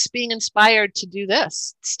us being inspired to do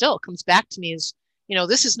this, still comes back to me as,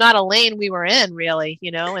 this is not a lane we were in really,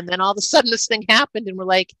 and then all of a sudden this thing happened and we're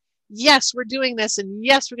like, yes, we're doing this, and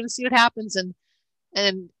yes, we're going to see what happens.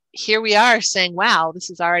 And here we are saying, wow, this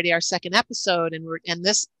is already our second episode. And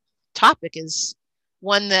this topic is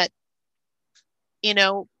one that, can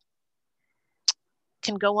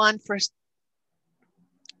go on for,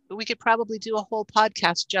 we could probably do a whole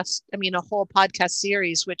podcast, a whole podcast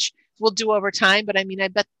series, which we'll do over time. But I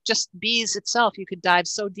bet just bees itself, you could dive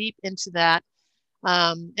so deep into that.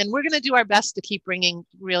 And we're going to do our best to keep bringing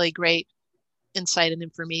really great insight and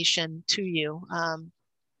information to you.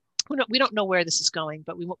 We don't know where this is going,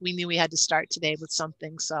 but we knew we had to start today with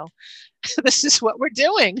something. So this is what we're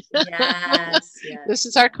doing. Yes. This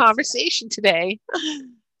is our conversation today.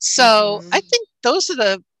 So I think those are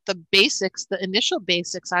the basics, the initial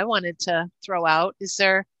basics I wanted to throw out. Is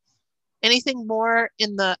there anything more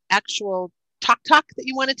in the actual talk that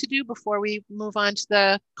you wanted to do before we move on to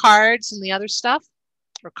the cards and the other stuff?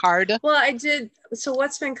 Or card? Well, I did. So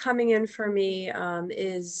what's been coming in for me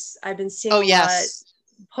is I've been seeing a lot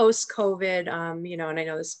post-COVID, and I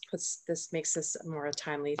know this makes this more a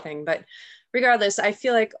timely thing, but regardless, I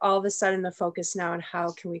feel like all of a sudden the focus now on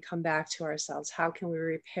how can we come back to ourselves? How can we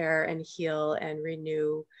repair and heal and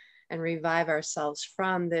renew and revive ourselves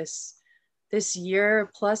from this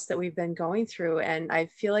year plus that we've been going through? And I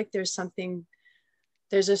feel like there's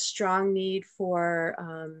a strong need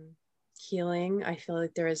for healing. I feel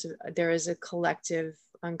like there is a collective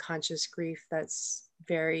unconscious grief that's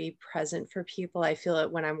very present for people. I feel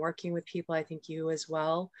it when I'm working with people. I think you as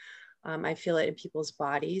well. I feel it in people's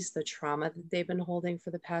bodies, the trauma that they've been holding for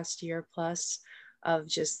the past year plus, of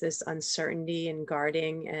just this uncertainty and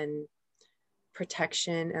guarding and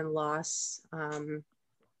protection and loss.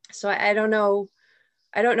 So I don't know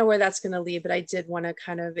where that's going to lead, but I did want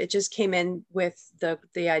to it just came in with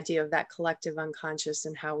the idea of that collective unconscious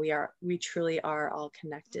and how we truly are all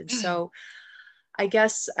connected. So I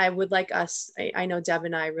guess I would like us, I know Deb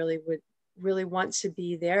and I really want to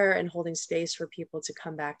be there and holding space for people to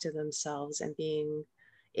come back to themselves and being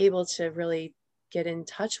able to really get in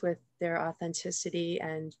touch with their authenticity,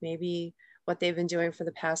 and maybe what they've been doing for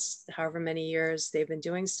the past however many years they've been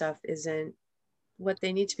doing stuff isn't what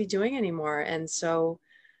they need to be doing anymore. And so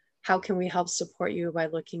how can we help support you by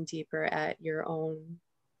looking deeper at your own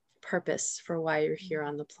purpose for why you're here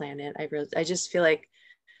on the planet? I just feel like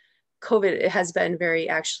COVID has been very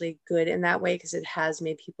actually good in that way, because it has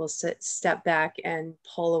made people step back and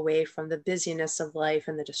pull away from the busyness of life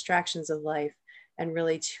and the distractions of life and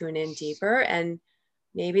really tune in deeper. And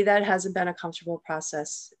maybe that hasn't been a comfortable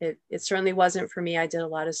process. It certainly wasn't for me. I did a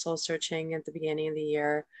lot of soul searching at the beginning of the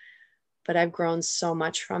year, but I've grown so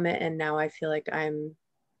much from it. And now I feel like I'm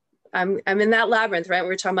in that labyrinth, right? We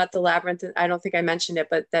were talking about the labyrinth. I don't think I mentioned it,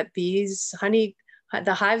 but that bees, honey,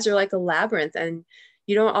 the hives are like a labyrinth, and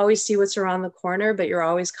you don't always see what's around the corner, but you're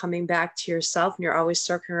always coming back to yourself, and you're always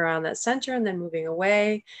circling around that center and then moving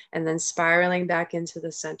away and then spiraling back into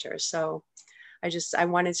the center. So I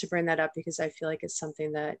wanted to bring that up because I feel like it's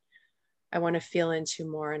something that I want to feel into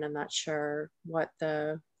more. And I'm not sure what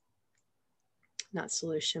not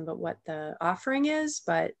solution, but what the offering is,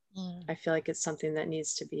 but I feel like it's something that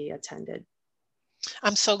needs to be attended.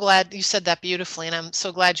 I'm so glad you said that beautifully. And I'm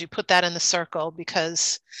so glad you put that in the circle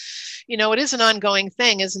because, you know, it is an ongoing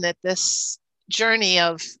thing, isn't it? This journey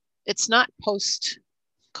of, it's not post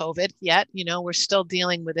COVID yet, you know, we're still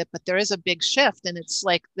dealing with it, but there is a big shift. And it's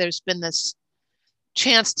like there's been this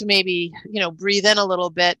chance to maybe, you know, breathe in a little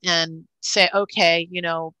bit and say, okay, you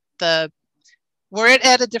know, we're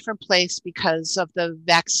at a different place because of the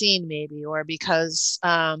vaccine, maybe, or because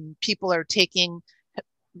people are taking,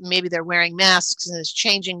 maybe they're wearing masks and it's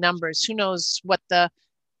changing numbers. Who knows what the,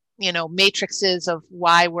 you know, matrix is of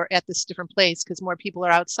why we're at this different place, because more people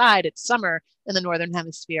are outside. It's summer in the Northern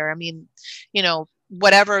Hemisphere. I mean, you know,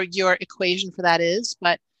 whatever your equation for that is,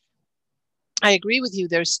 but I agree with you.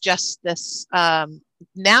 There's just this,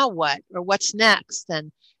 now what, or what's next?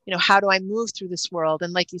 And, you know, how do I move through this world?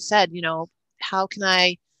 And like you said, you know, how can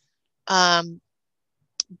I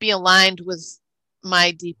be aligned with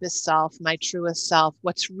my deepest self, my truest self,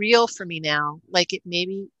 what's real for me now? Like it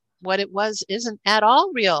maybe what it was isn't at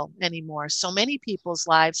all real anymore. So many people's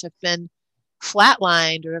lives have been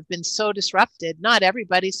flatlined or have been so disrupted. Not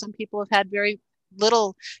everybody. Some people have had very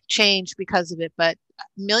little change because of it, but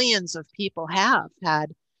millions of people have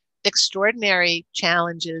had extraordinary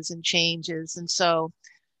challenges and changes. And so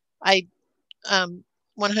I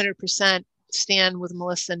 100% stand with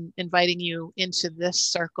Melissa in inviting you into this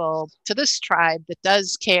circle, to this tribe that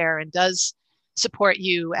does care and does support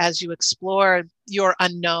you as you explore your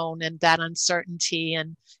unknown and that uncertainty.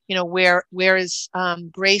 And, you know, where is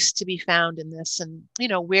grace to be found in this? And, you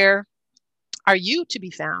know, where are you to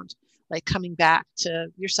be found? Like coming back to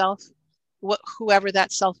yourself, whoever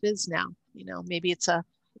that self is now, you know, maybe it's a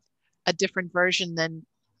different version than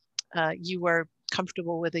you were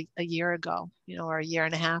comfortable with a year ago, you know, or a year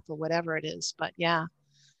and a half or whatever it is. But yeah.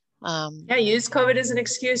 Yeah, use COVID as an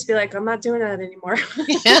excuse. Be like, I'm not doing that anymore.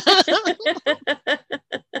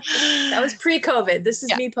 That was pre-COVID. This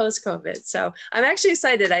is me post-COVID. So I'm actually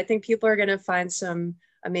excited. I think people are going to find some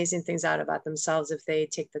amazing things out about themselves if they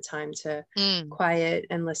take the time to quiet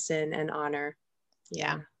and listen and honor.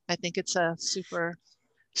 Yeah, I think it's a super,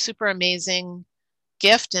 super amazing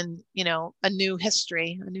gift and, you know, a new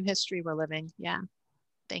history we're living. Yeah.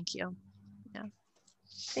 Thank you. Yeah.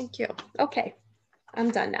 Thank you. Okay. I'm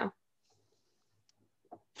done now.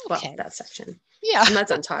 Well, Okay. that section. Yeah. I'm not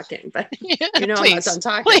done talking, but you know, please, I'm not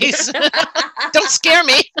done talking. Please. Don't scare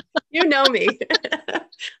me. You know me.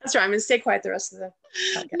 That's right. I'm going to stay quiet the rest of the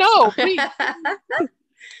podcast. No,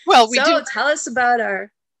 well, we do. Tell us about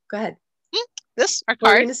go ahead. Our card. What were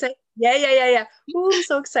you going to say? Yeah. Ooh, I'm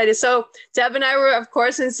so excited. So Deb and I were, of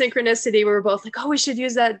course, in synchronicity. We were both like, oh, we should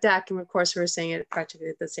use that deck. And of course, we were saying it practically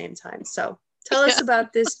at the same time. So tell us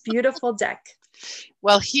about this beautiful deck.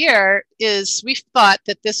 Well, we thought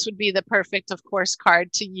that this would be the perfect, of course,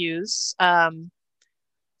 card to use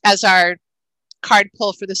as our card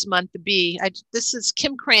pull for this month, the Bee. This is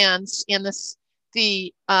Kim Krans, and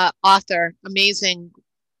the author, amazing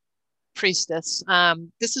priestess.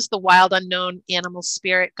 This is the Wild Unknown Animal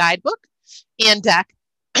Spirit Guidebook and deck.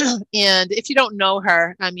 And if you don't know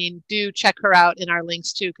her, I mean, do check her out in our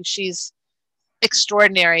links too, because she's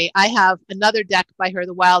extraordinary. I have another deck by her,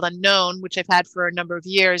 The Wild Unknown, which I've had for a number of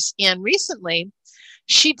years. And recently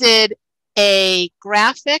she did a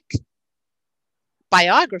graphic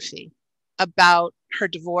biography about her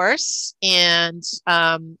divorce and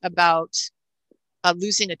about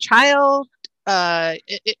losing a child.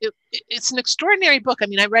 It's an extraordinary book. I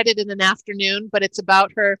mean, I read it in an afternoon, but it's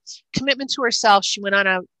about her commitment to herself. She went on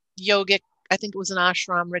a yogic, I think it was an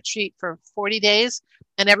ashram retreat for 40 days.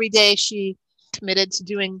 And every day she committed to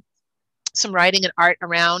doing some writing and art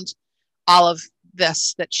around all of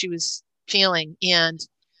this that she was feeling. And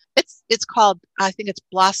it's called, I think it's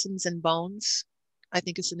Blossoms and Bones, I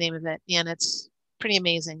think is the name of it. And it's pretty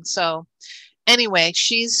amazing. So anyway,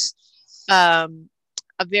 she's a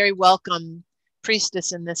very welcome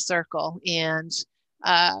priestess in this circle. And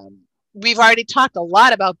we've already talked a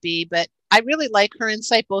lot about Bee, but I really like her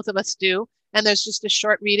insight. Both of us do. And there's just a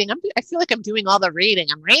short reading. I feel like I'm doing all the reading.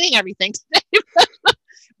 I'm reading everything today.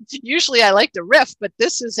 Usually I like to riff, but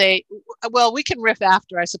this is well, we can riff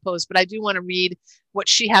after, I suppose, but I do want to read what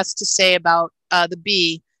she has to say about the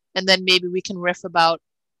Bee. And then maybe we can riff about,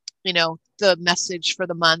 you know, the message for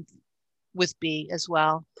the month with Bee as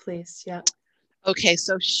well. Please. Yeah. Okay.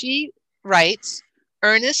 So she writes,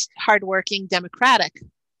 earnest, hardworking, democratic.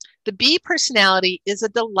 The Bee personality is a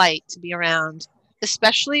delight to be around,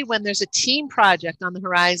 especially when there's a team project on the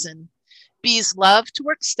horizon. Bees love to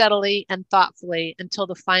work steadily and thoughtfully until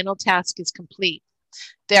the final task is complete.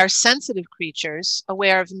 They are sensitive creatures,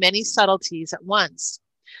 aware of many subtleties at once.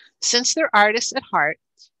 Since they're artists at heart,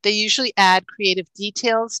 they usually add creative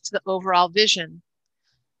details to the overall vision,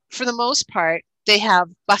 for the most part, they have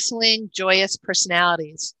bustling, joyous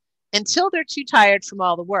personalities until they're too tired from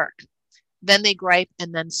all the work. Then they gripe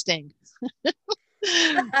and then sting. And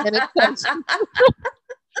it says, I'm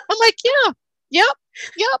like, yeah, yep,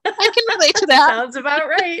 I can relate to that. Sounds about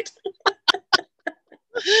right.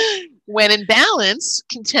 When in balance,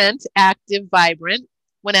 content, active, vibrant.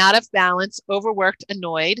 When out of balance, overworked,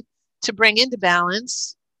 annoyed. To bring into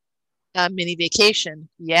balance, a mini vacation.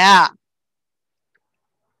 Yeah.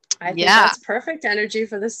 I think that's perfect energy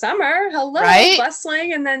for the summer. Hello, right?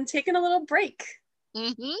 Bustling, and then taking a little break.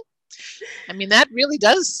 Mm-hmm. I mean, that really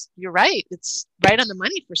does. You're right. It's right on the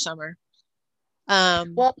money for summer. Well,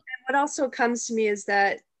 what also comes to me is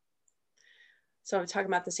that, so I'm talking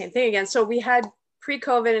about the same thing again. So we had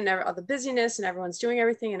pre-COVID and all the busyness and everyone's doing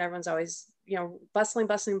everything and everyone's always,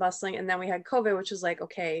 bustling. And then we had COVID, which was like,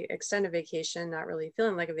 okay, extended vacation, not really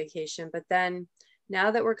feeling like a vacation. But then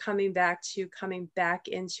now that we're coming back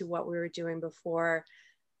into what we were doing before,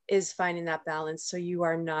 is finding that balance. So you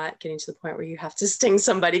are not getting to the point where you have to sting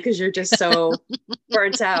somebody because you're just so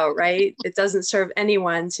burnt out, right? It doesn't serve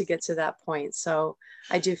anyone to get to that point. So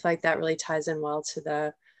I do feel like that really ties in well to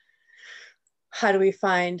the, how do we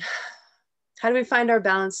find our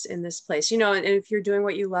balance in this place? And if you're doing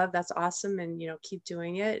what you love, that's awesome. And, keep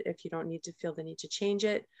doing it if you don't need to feel the need to change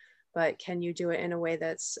it. But can you do it in a way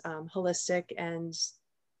that's holistic and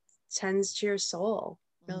tends to your soul,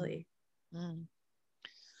 really? Mm.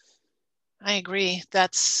 I agree.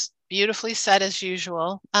 That's beautifully said as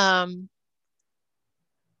usual. I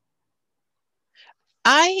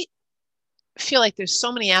feel like there's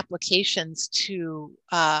so many applications to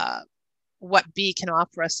what bee can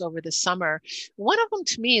offer us over the summer. One of them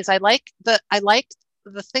to me is I liked the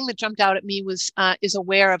thing that jumped out at me was is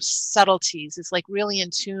aware of subtleties. It's like really in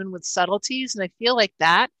tune with subtleties, and I feel like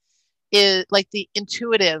that is like the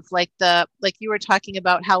intuitive, like you were talking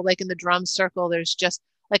about how like in the drum circle, there's just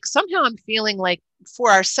like somehow I'm feeling like for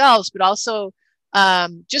ourselves, but also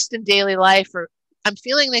just in daily life, or I'm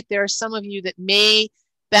feeling like there are some of you that may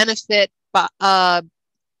benefit by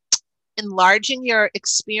enlarging your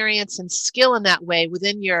experience and skill in that way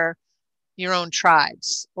within your own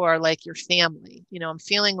tribes or like your family. I'm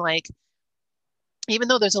feeling like even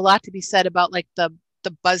though there's a lot to be said about like the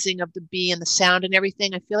buzzing of the bee and the sound and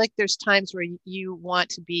everything, I feel like there's times where you want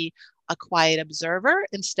to be a quiet observer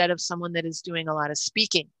instead of someone that is doing a lot of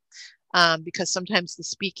speaking, because sometimes the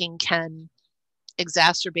speaking can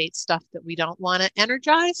exacerbate stuff that we don't want to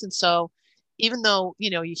energize. And so even though,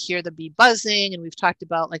 you hear the bee buzzing and we've talked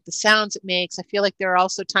about like the sounds it makes, I feel like there are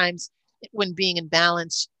also times when being in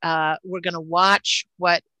balance, we're going to watch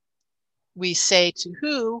what we say to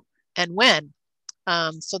who and when.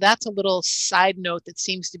 So that's a little side note that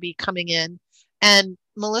seems to be coming in. And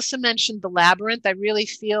Melissa mentioned the labyrinth. I really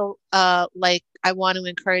feel like I want to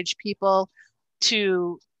encourage people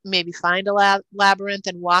to maybe find a labyrinth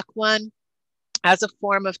and walk one as a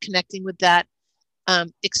form of connecting with that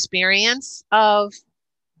experience of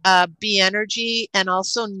bee energy, and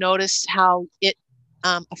also notice how it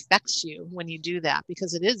affects you when you do that,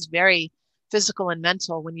 because it is very physical and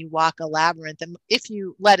mental when you walk a labyrinth. And if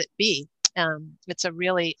you let it be, it's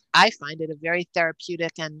I find it a very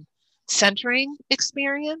therapeutic and centering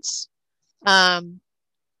experience. We'll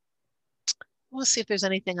see if there's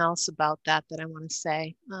anything else about that I want to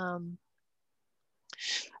say.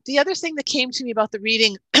 The other thing that came to me about the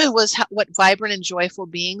reading was what vibrant and joyful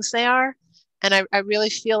beings they are. And I really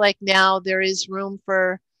feel like now there is room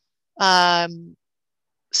for some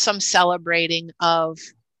celebrating of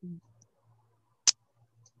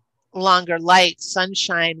longer light,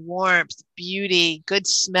 sunshine, warmth, beauty, good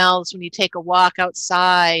smells when you take a walk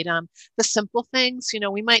outside. The simple things,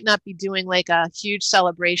 we might not be doing like a huge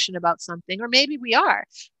celebration about something, or maybe we are,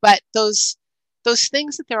 but those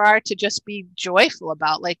things that there are to just be joyful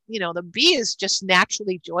about, like, the bee is just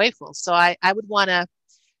naturally joyful. So I would want to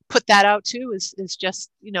put that out too, is just,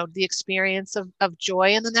 the experience of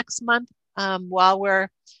joy in the next month, while we're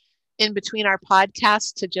in between our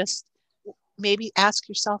podcasts, to just maybe ask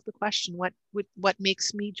yourself the question, what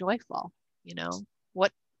makes me joyful?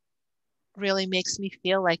 What really makes me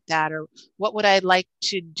feel like that? Or what would I like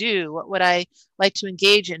to do? What would I like to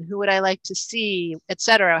engage in? Who would I like to see,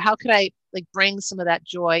 etc.? How could I like bring some of that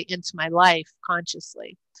joy into my life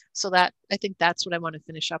consciously? So that, I think that's what I want to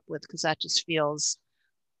finish up with, because that just feels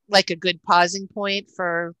like a good pausing point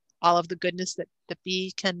for all of the goodness that the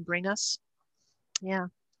bee can bring us. Yeah.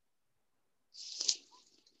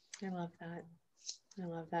 I love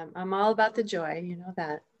that. I'm all about the joy. You know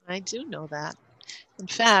that. I do know that. In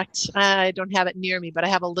fact, I don't have it near me, but I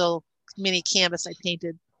have a little mini canvas I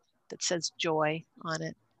painted that says joy on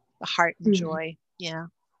it, the heart and joy. Yeah.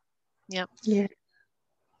 Yep. Yeah.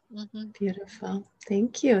 Beautiful.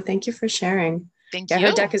 Thank you. Thank you for sharing. Thank Yeah, you.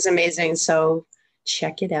 her deck is amazing. So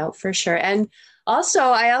check it out for sure. And also,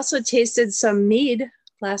 I also tasted some mead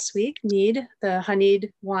last week, mead, the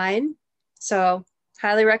honeyed wine. So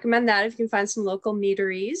highly recommend that if you can find some local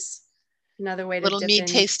meaderies. Another way to Little dip mead in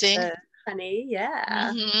tasting. the honey.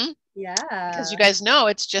 Yeah. Yeah. Because you guys know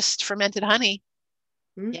it's just fermented honey.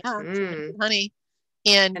 Mm-hmm. Yeah, fermented honey.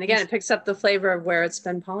 And again, it picks up the flavor of where it's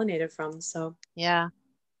been pollinated from. So yeah.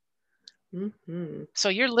 Mm-hmm. So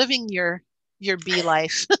you're living your bee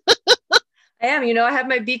life. I am. You know, I have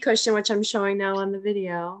my bee cushion, which I'm showing now on the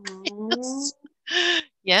video.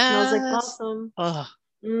 Yes. Smells like awesome. Oh.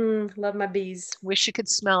 Love my bees. Wish you could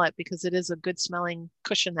smell it because it is a good smelling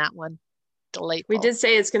cushion, that one. Delightful. We did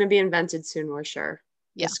say it's going to be invented soon, we're sure.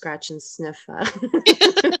 Yeah. The scratch and sniff.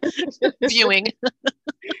 Viewing.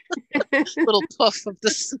 Little puff of the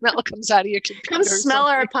smell comes out of your computer. Come smell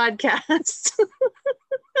our podcast.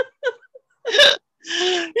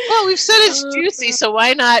 Well, we've said it's juicy, so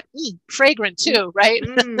why not fragrant too, right?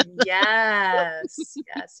 Yes.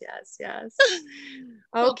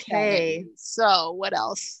 Okay. So what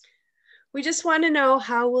else? We just want to know,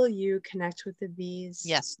 how will you connect with the bees?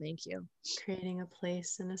 Yes, thank you. Creating a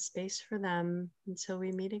place and a space for them until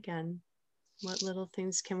we meet again. What little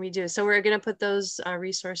things can we do? So we're going to put those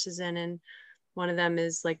resources in, and one of them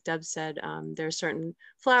is, like Deb said, there are certain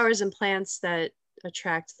flowers and plants that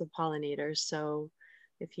attract the pollinators. So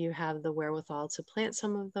if you have the wherewithal to plant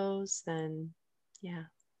some of those, then yeah,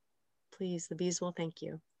 please, the bees will thank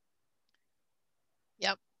you.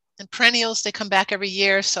 Yep. And perennials, they come back every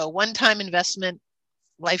year. So one-time investment,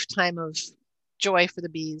 lifetime of joy for the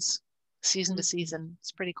bees, season to season.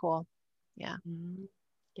 It's pretty cool. Yeah.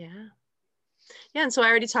 Yeah. Yeah, and so I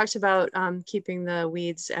already talked about keeping the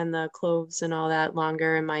weeds and the cloves and all that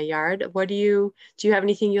longer in my yard. What do you have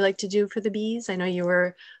anything you like to do for the bees? I know you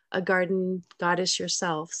were a garden goddess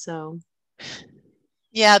yourself, so.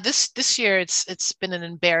 Yeah, this year it's been an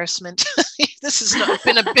embarrassment. This has not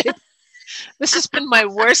been a big. This has been my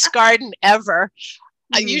worst garden ever.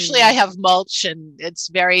 Usually I have mulch and it's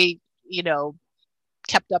very,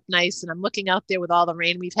 kept up nice, and I'm looking out there with all the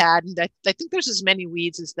rain we've had, and I think there's as many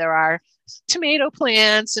weeds as there are tomato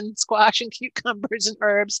plants and squash and cucumbers and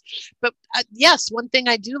herbs. But yes, one thing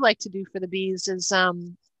I do like to do for the bees is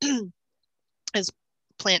is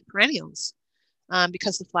plant perennials,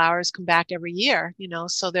 because the flowers come back every year,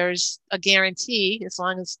 so there's a guarantee as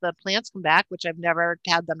long as the plants come back, which I've never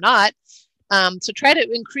had them not. So try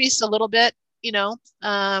to increase a little bit,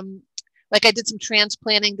 like I did some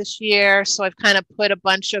transplanting this year. So I've kind of put a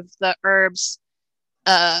bunch of the herbs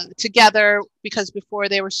together, because before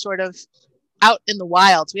they were sort of out in the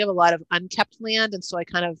wilds. We have a lot of unkept land. And so I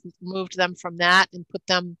kind of moved them from that and put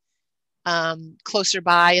them closer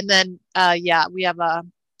by. And then, we have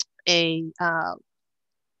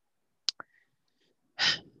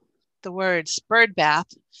the words bird bath.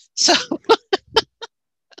 So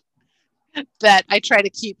that I try to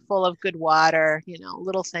keep full of good water,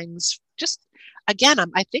 little things. Just, again,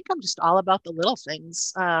 I think I'm just all about the little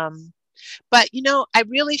things. But, I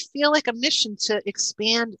really feel like a mission to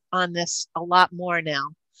expand on this a lot more now,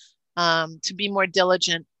 to be more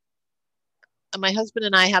diligent. My husband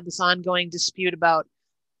and I have this ongoing dispute about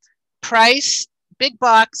price, big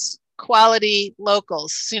box, quality,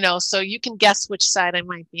 locals, so you can guess which side I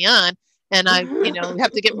might be on. And I,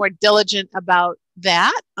 have to get more diligent about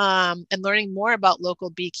that, and learning more about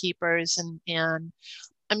local beekeepers. And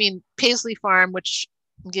I mean, Paisley Farm, which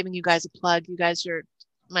I'm giving you guys a plug. You guys are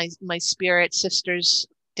my spirit sisters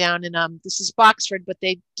down in, this is Boxford, but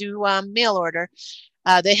they do mail order.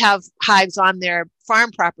 They have hives on their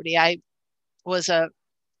farm property. I was a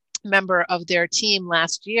member of their team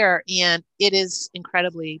last year, and it is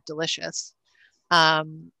incredibly delicious.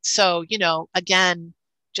 So, again,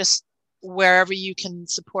 just wherever you can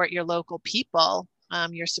support your local people,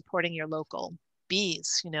 you're supporting your local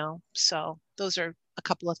bees, So those are a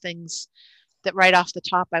couple of things that right off the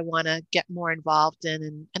top I want to get more involved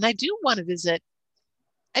in. And I do want to visit.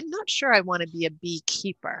 I'm not sure I want to be a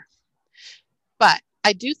beekeeper, but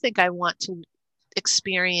I do think I want to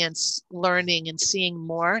experience learning and seeing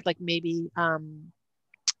more, like maybe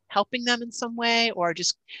helping them in some way, or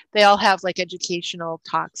just, they all have like educational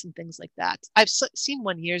talks and things like that. I've seen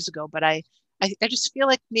one years ago, but I just feel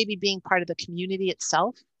like maybe being part of the community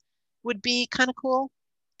itself would be kind of cool,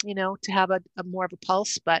 to have a more of a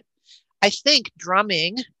pulse. But I think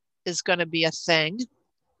drumming is going to be a thing,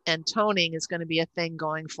 and toning is going to be a thing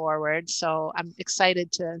going forward. So I'm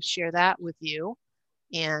excited to share that with you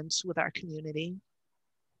and with our community.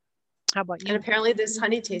 How about you? And apparently this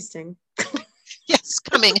honey tasting. Yes. It's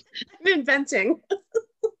coming. I'm inventing.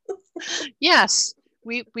 Yes,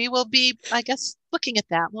 we will be, I guess, looking at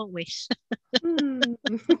that, won't we? Hmm.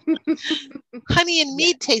 Honey and Yeah.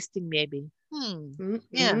 mead tasting, maybe.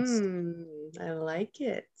 Yes. I like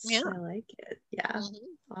it. Yeah. I like it. Yeah. Mhm.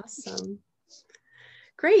 Awesome.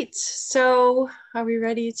 Great. So are we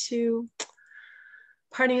ready to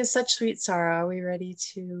parting is such sweet sorrow? Are we ready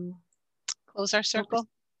to Close our open circle.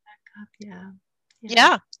 back up? Yeah.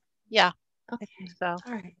 Yeah. Yeah. I think Okay. so.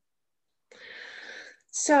 All right.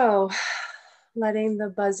 So letting the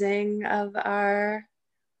buzzing of our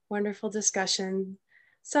wonderful discussion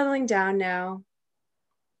settling down now,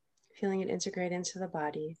 feeling it integrate into the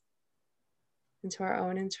body, into our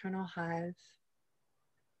own internal hive.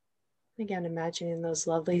 Again, imagining those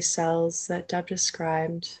lovely cells that Deb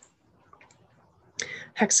described,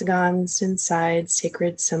 hexagons inside,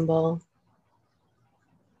 sacred symbol,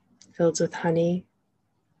 filled with honey,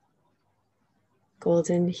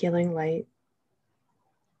 golden healing light.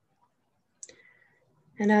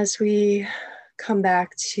 And as we come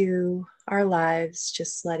back to our lives,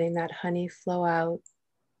 just letting that honey flow out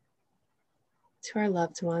to our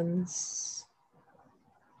loved ones,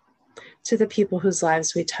 to the people whose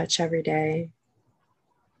lives we touch every day.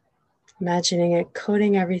 Imagining it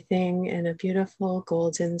coating everything in a beautiful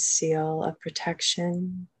golden seal of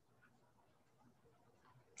protection,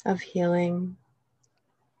 of healing,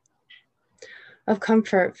 of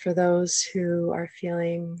comfort for those who are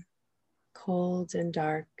feeling cold and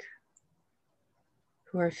dark,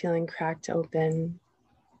 who are feeling cracked open.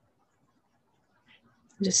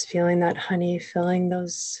 Just feeling that honey filling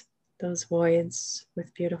those voids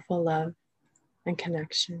with beautiful love and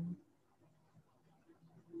connection.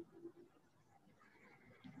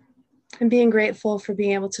 And being grateful for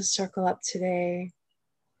being able to circle up today,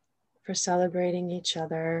 for celebrating each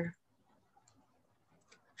other,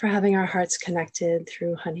 for having our hearts connected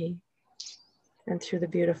through honey and through the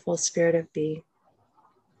beautiful spirit of bee.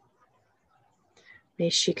 May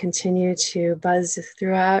she continue to buzz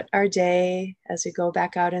throughout our day as we go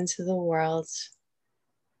back out into the world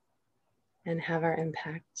and have our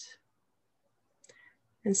impact.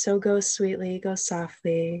 And so go sweetly, go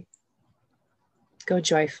softly, go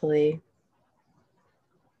joyfully.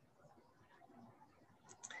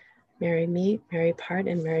 Merry meet, merry part,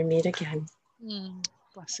 and merry meet again.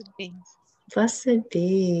 Blessed be. Blessed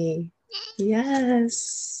be.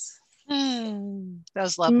 Yes. That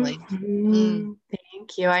was lovely.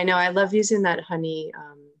 Thank you. I know I love using that honey.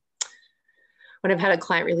 When I've had a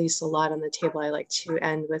client release a lot on the table, I like to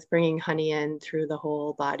end with bringing honey in through the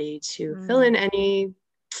whole body to fill in any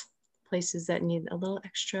places that need a little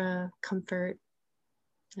extra comfort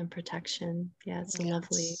and protection. Yeah, it's a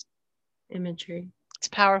lovely imagery. It's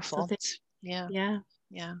powerful. So Yeah.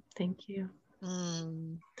 Thank you.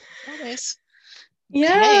 Always.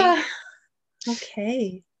 Yeah.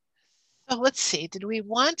 Okay. So let's see. Did we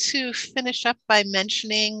want to finish up by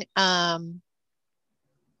mentioning that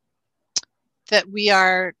we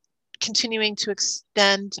are continuing to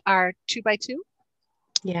extend our 2x2?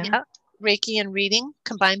 Yeah. Reiki and reading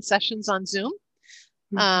combined sessions on Zoom.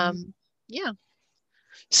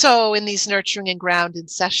 So in these nurturing and grounded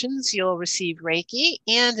sessions, you'll receive Reiki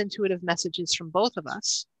and intuitive messages from both of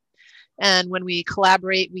us. And when we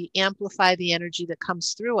collaborate, we amplify the energy that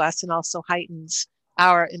comes through us and also heightens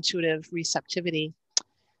our intuitive receptivity.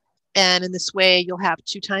 And in this way, you'll have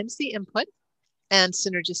 2 times the input and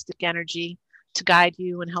synergistic energy to guide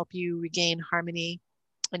you and help you regain harmony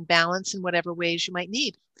and balance in whatever ways you might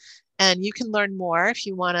need. And you can learn more if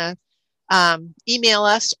you want to email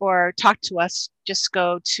us or talk to us. Just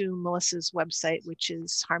go to Melissa's website, which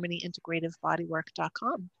is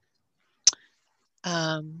harmonyintegrativebodywork.com.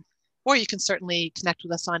 Or you can certainly connect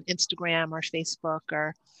with us on Instagram or Facebook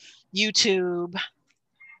or YouTube.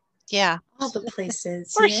 Yeah. All the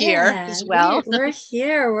places. We're here as well. We're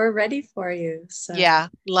here. We're ready for you. So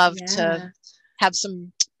love to have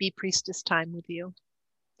some bee priestess time with you.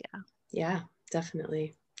 Yeah,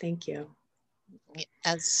 definitely. Thank you.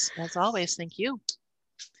 As always, thank you.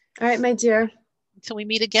 All right, my dear. Until we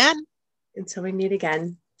meet again.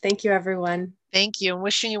 Thank you, everyone. Thank you. I'm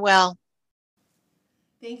wishing you well.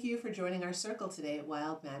 Thank you for joining our circle today at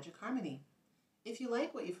Wild Magic Harmony. If you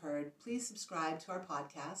like what you've heard, please subscribe to our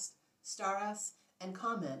podcast, star us, and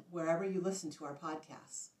comment wherever you listen to our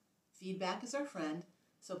podcasts. Feedback is our friend,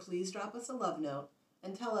 so please drop us a love note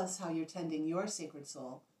and tell us how you're tending your sacred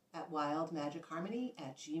soul at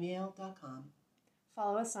wildmagicharmony@gmail.com.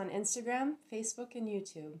 Follow us on Instagram, Facebook, and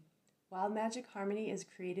YouTube. Wild Magic Harmony is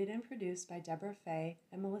created and produced by Deborah Fay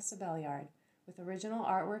and Melissa Belliard, with original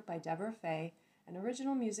artwork by Deborah Fay and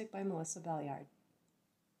original music by Melissa Belliard.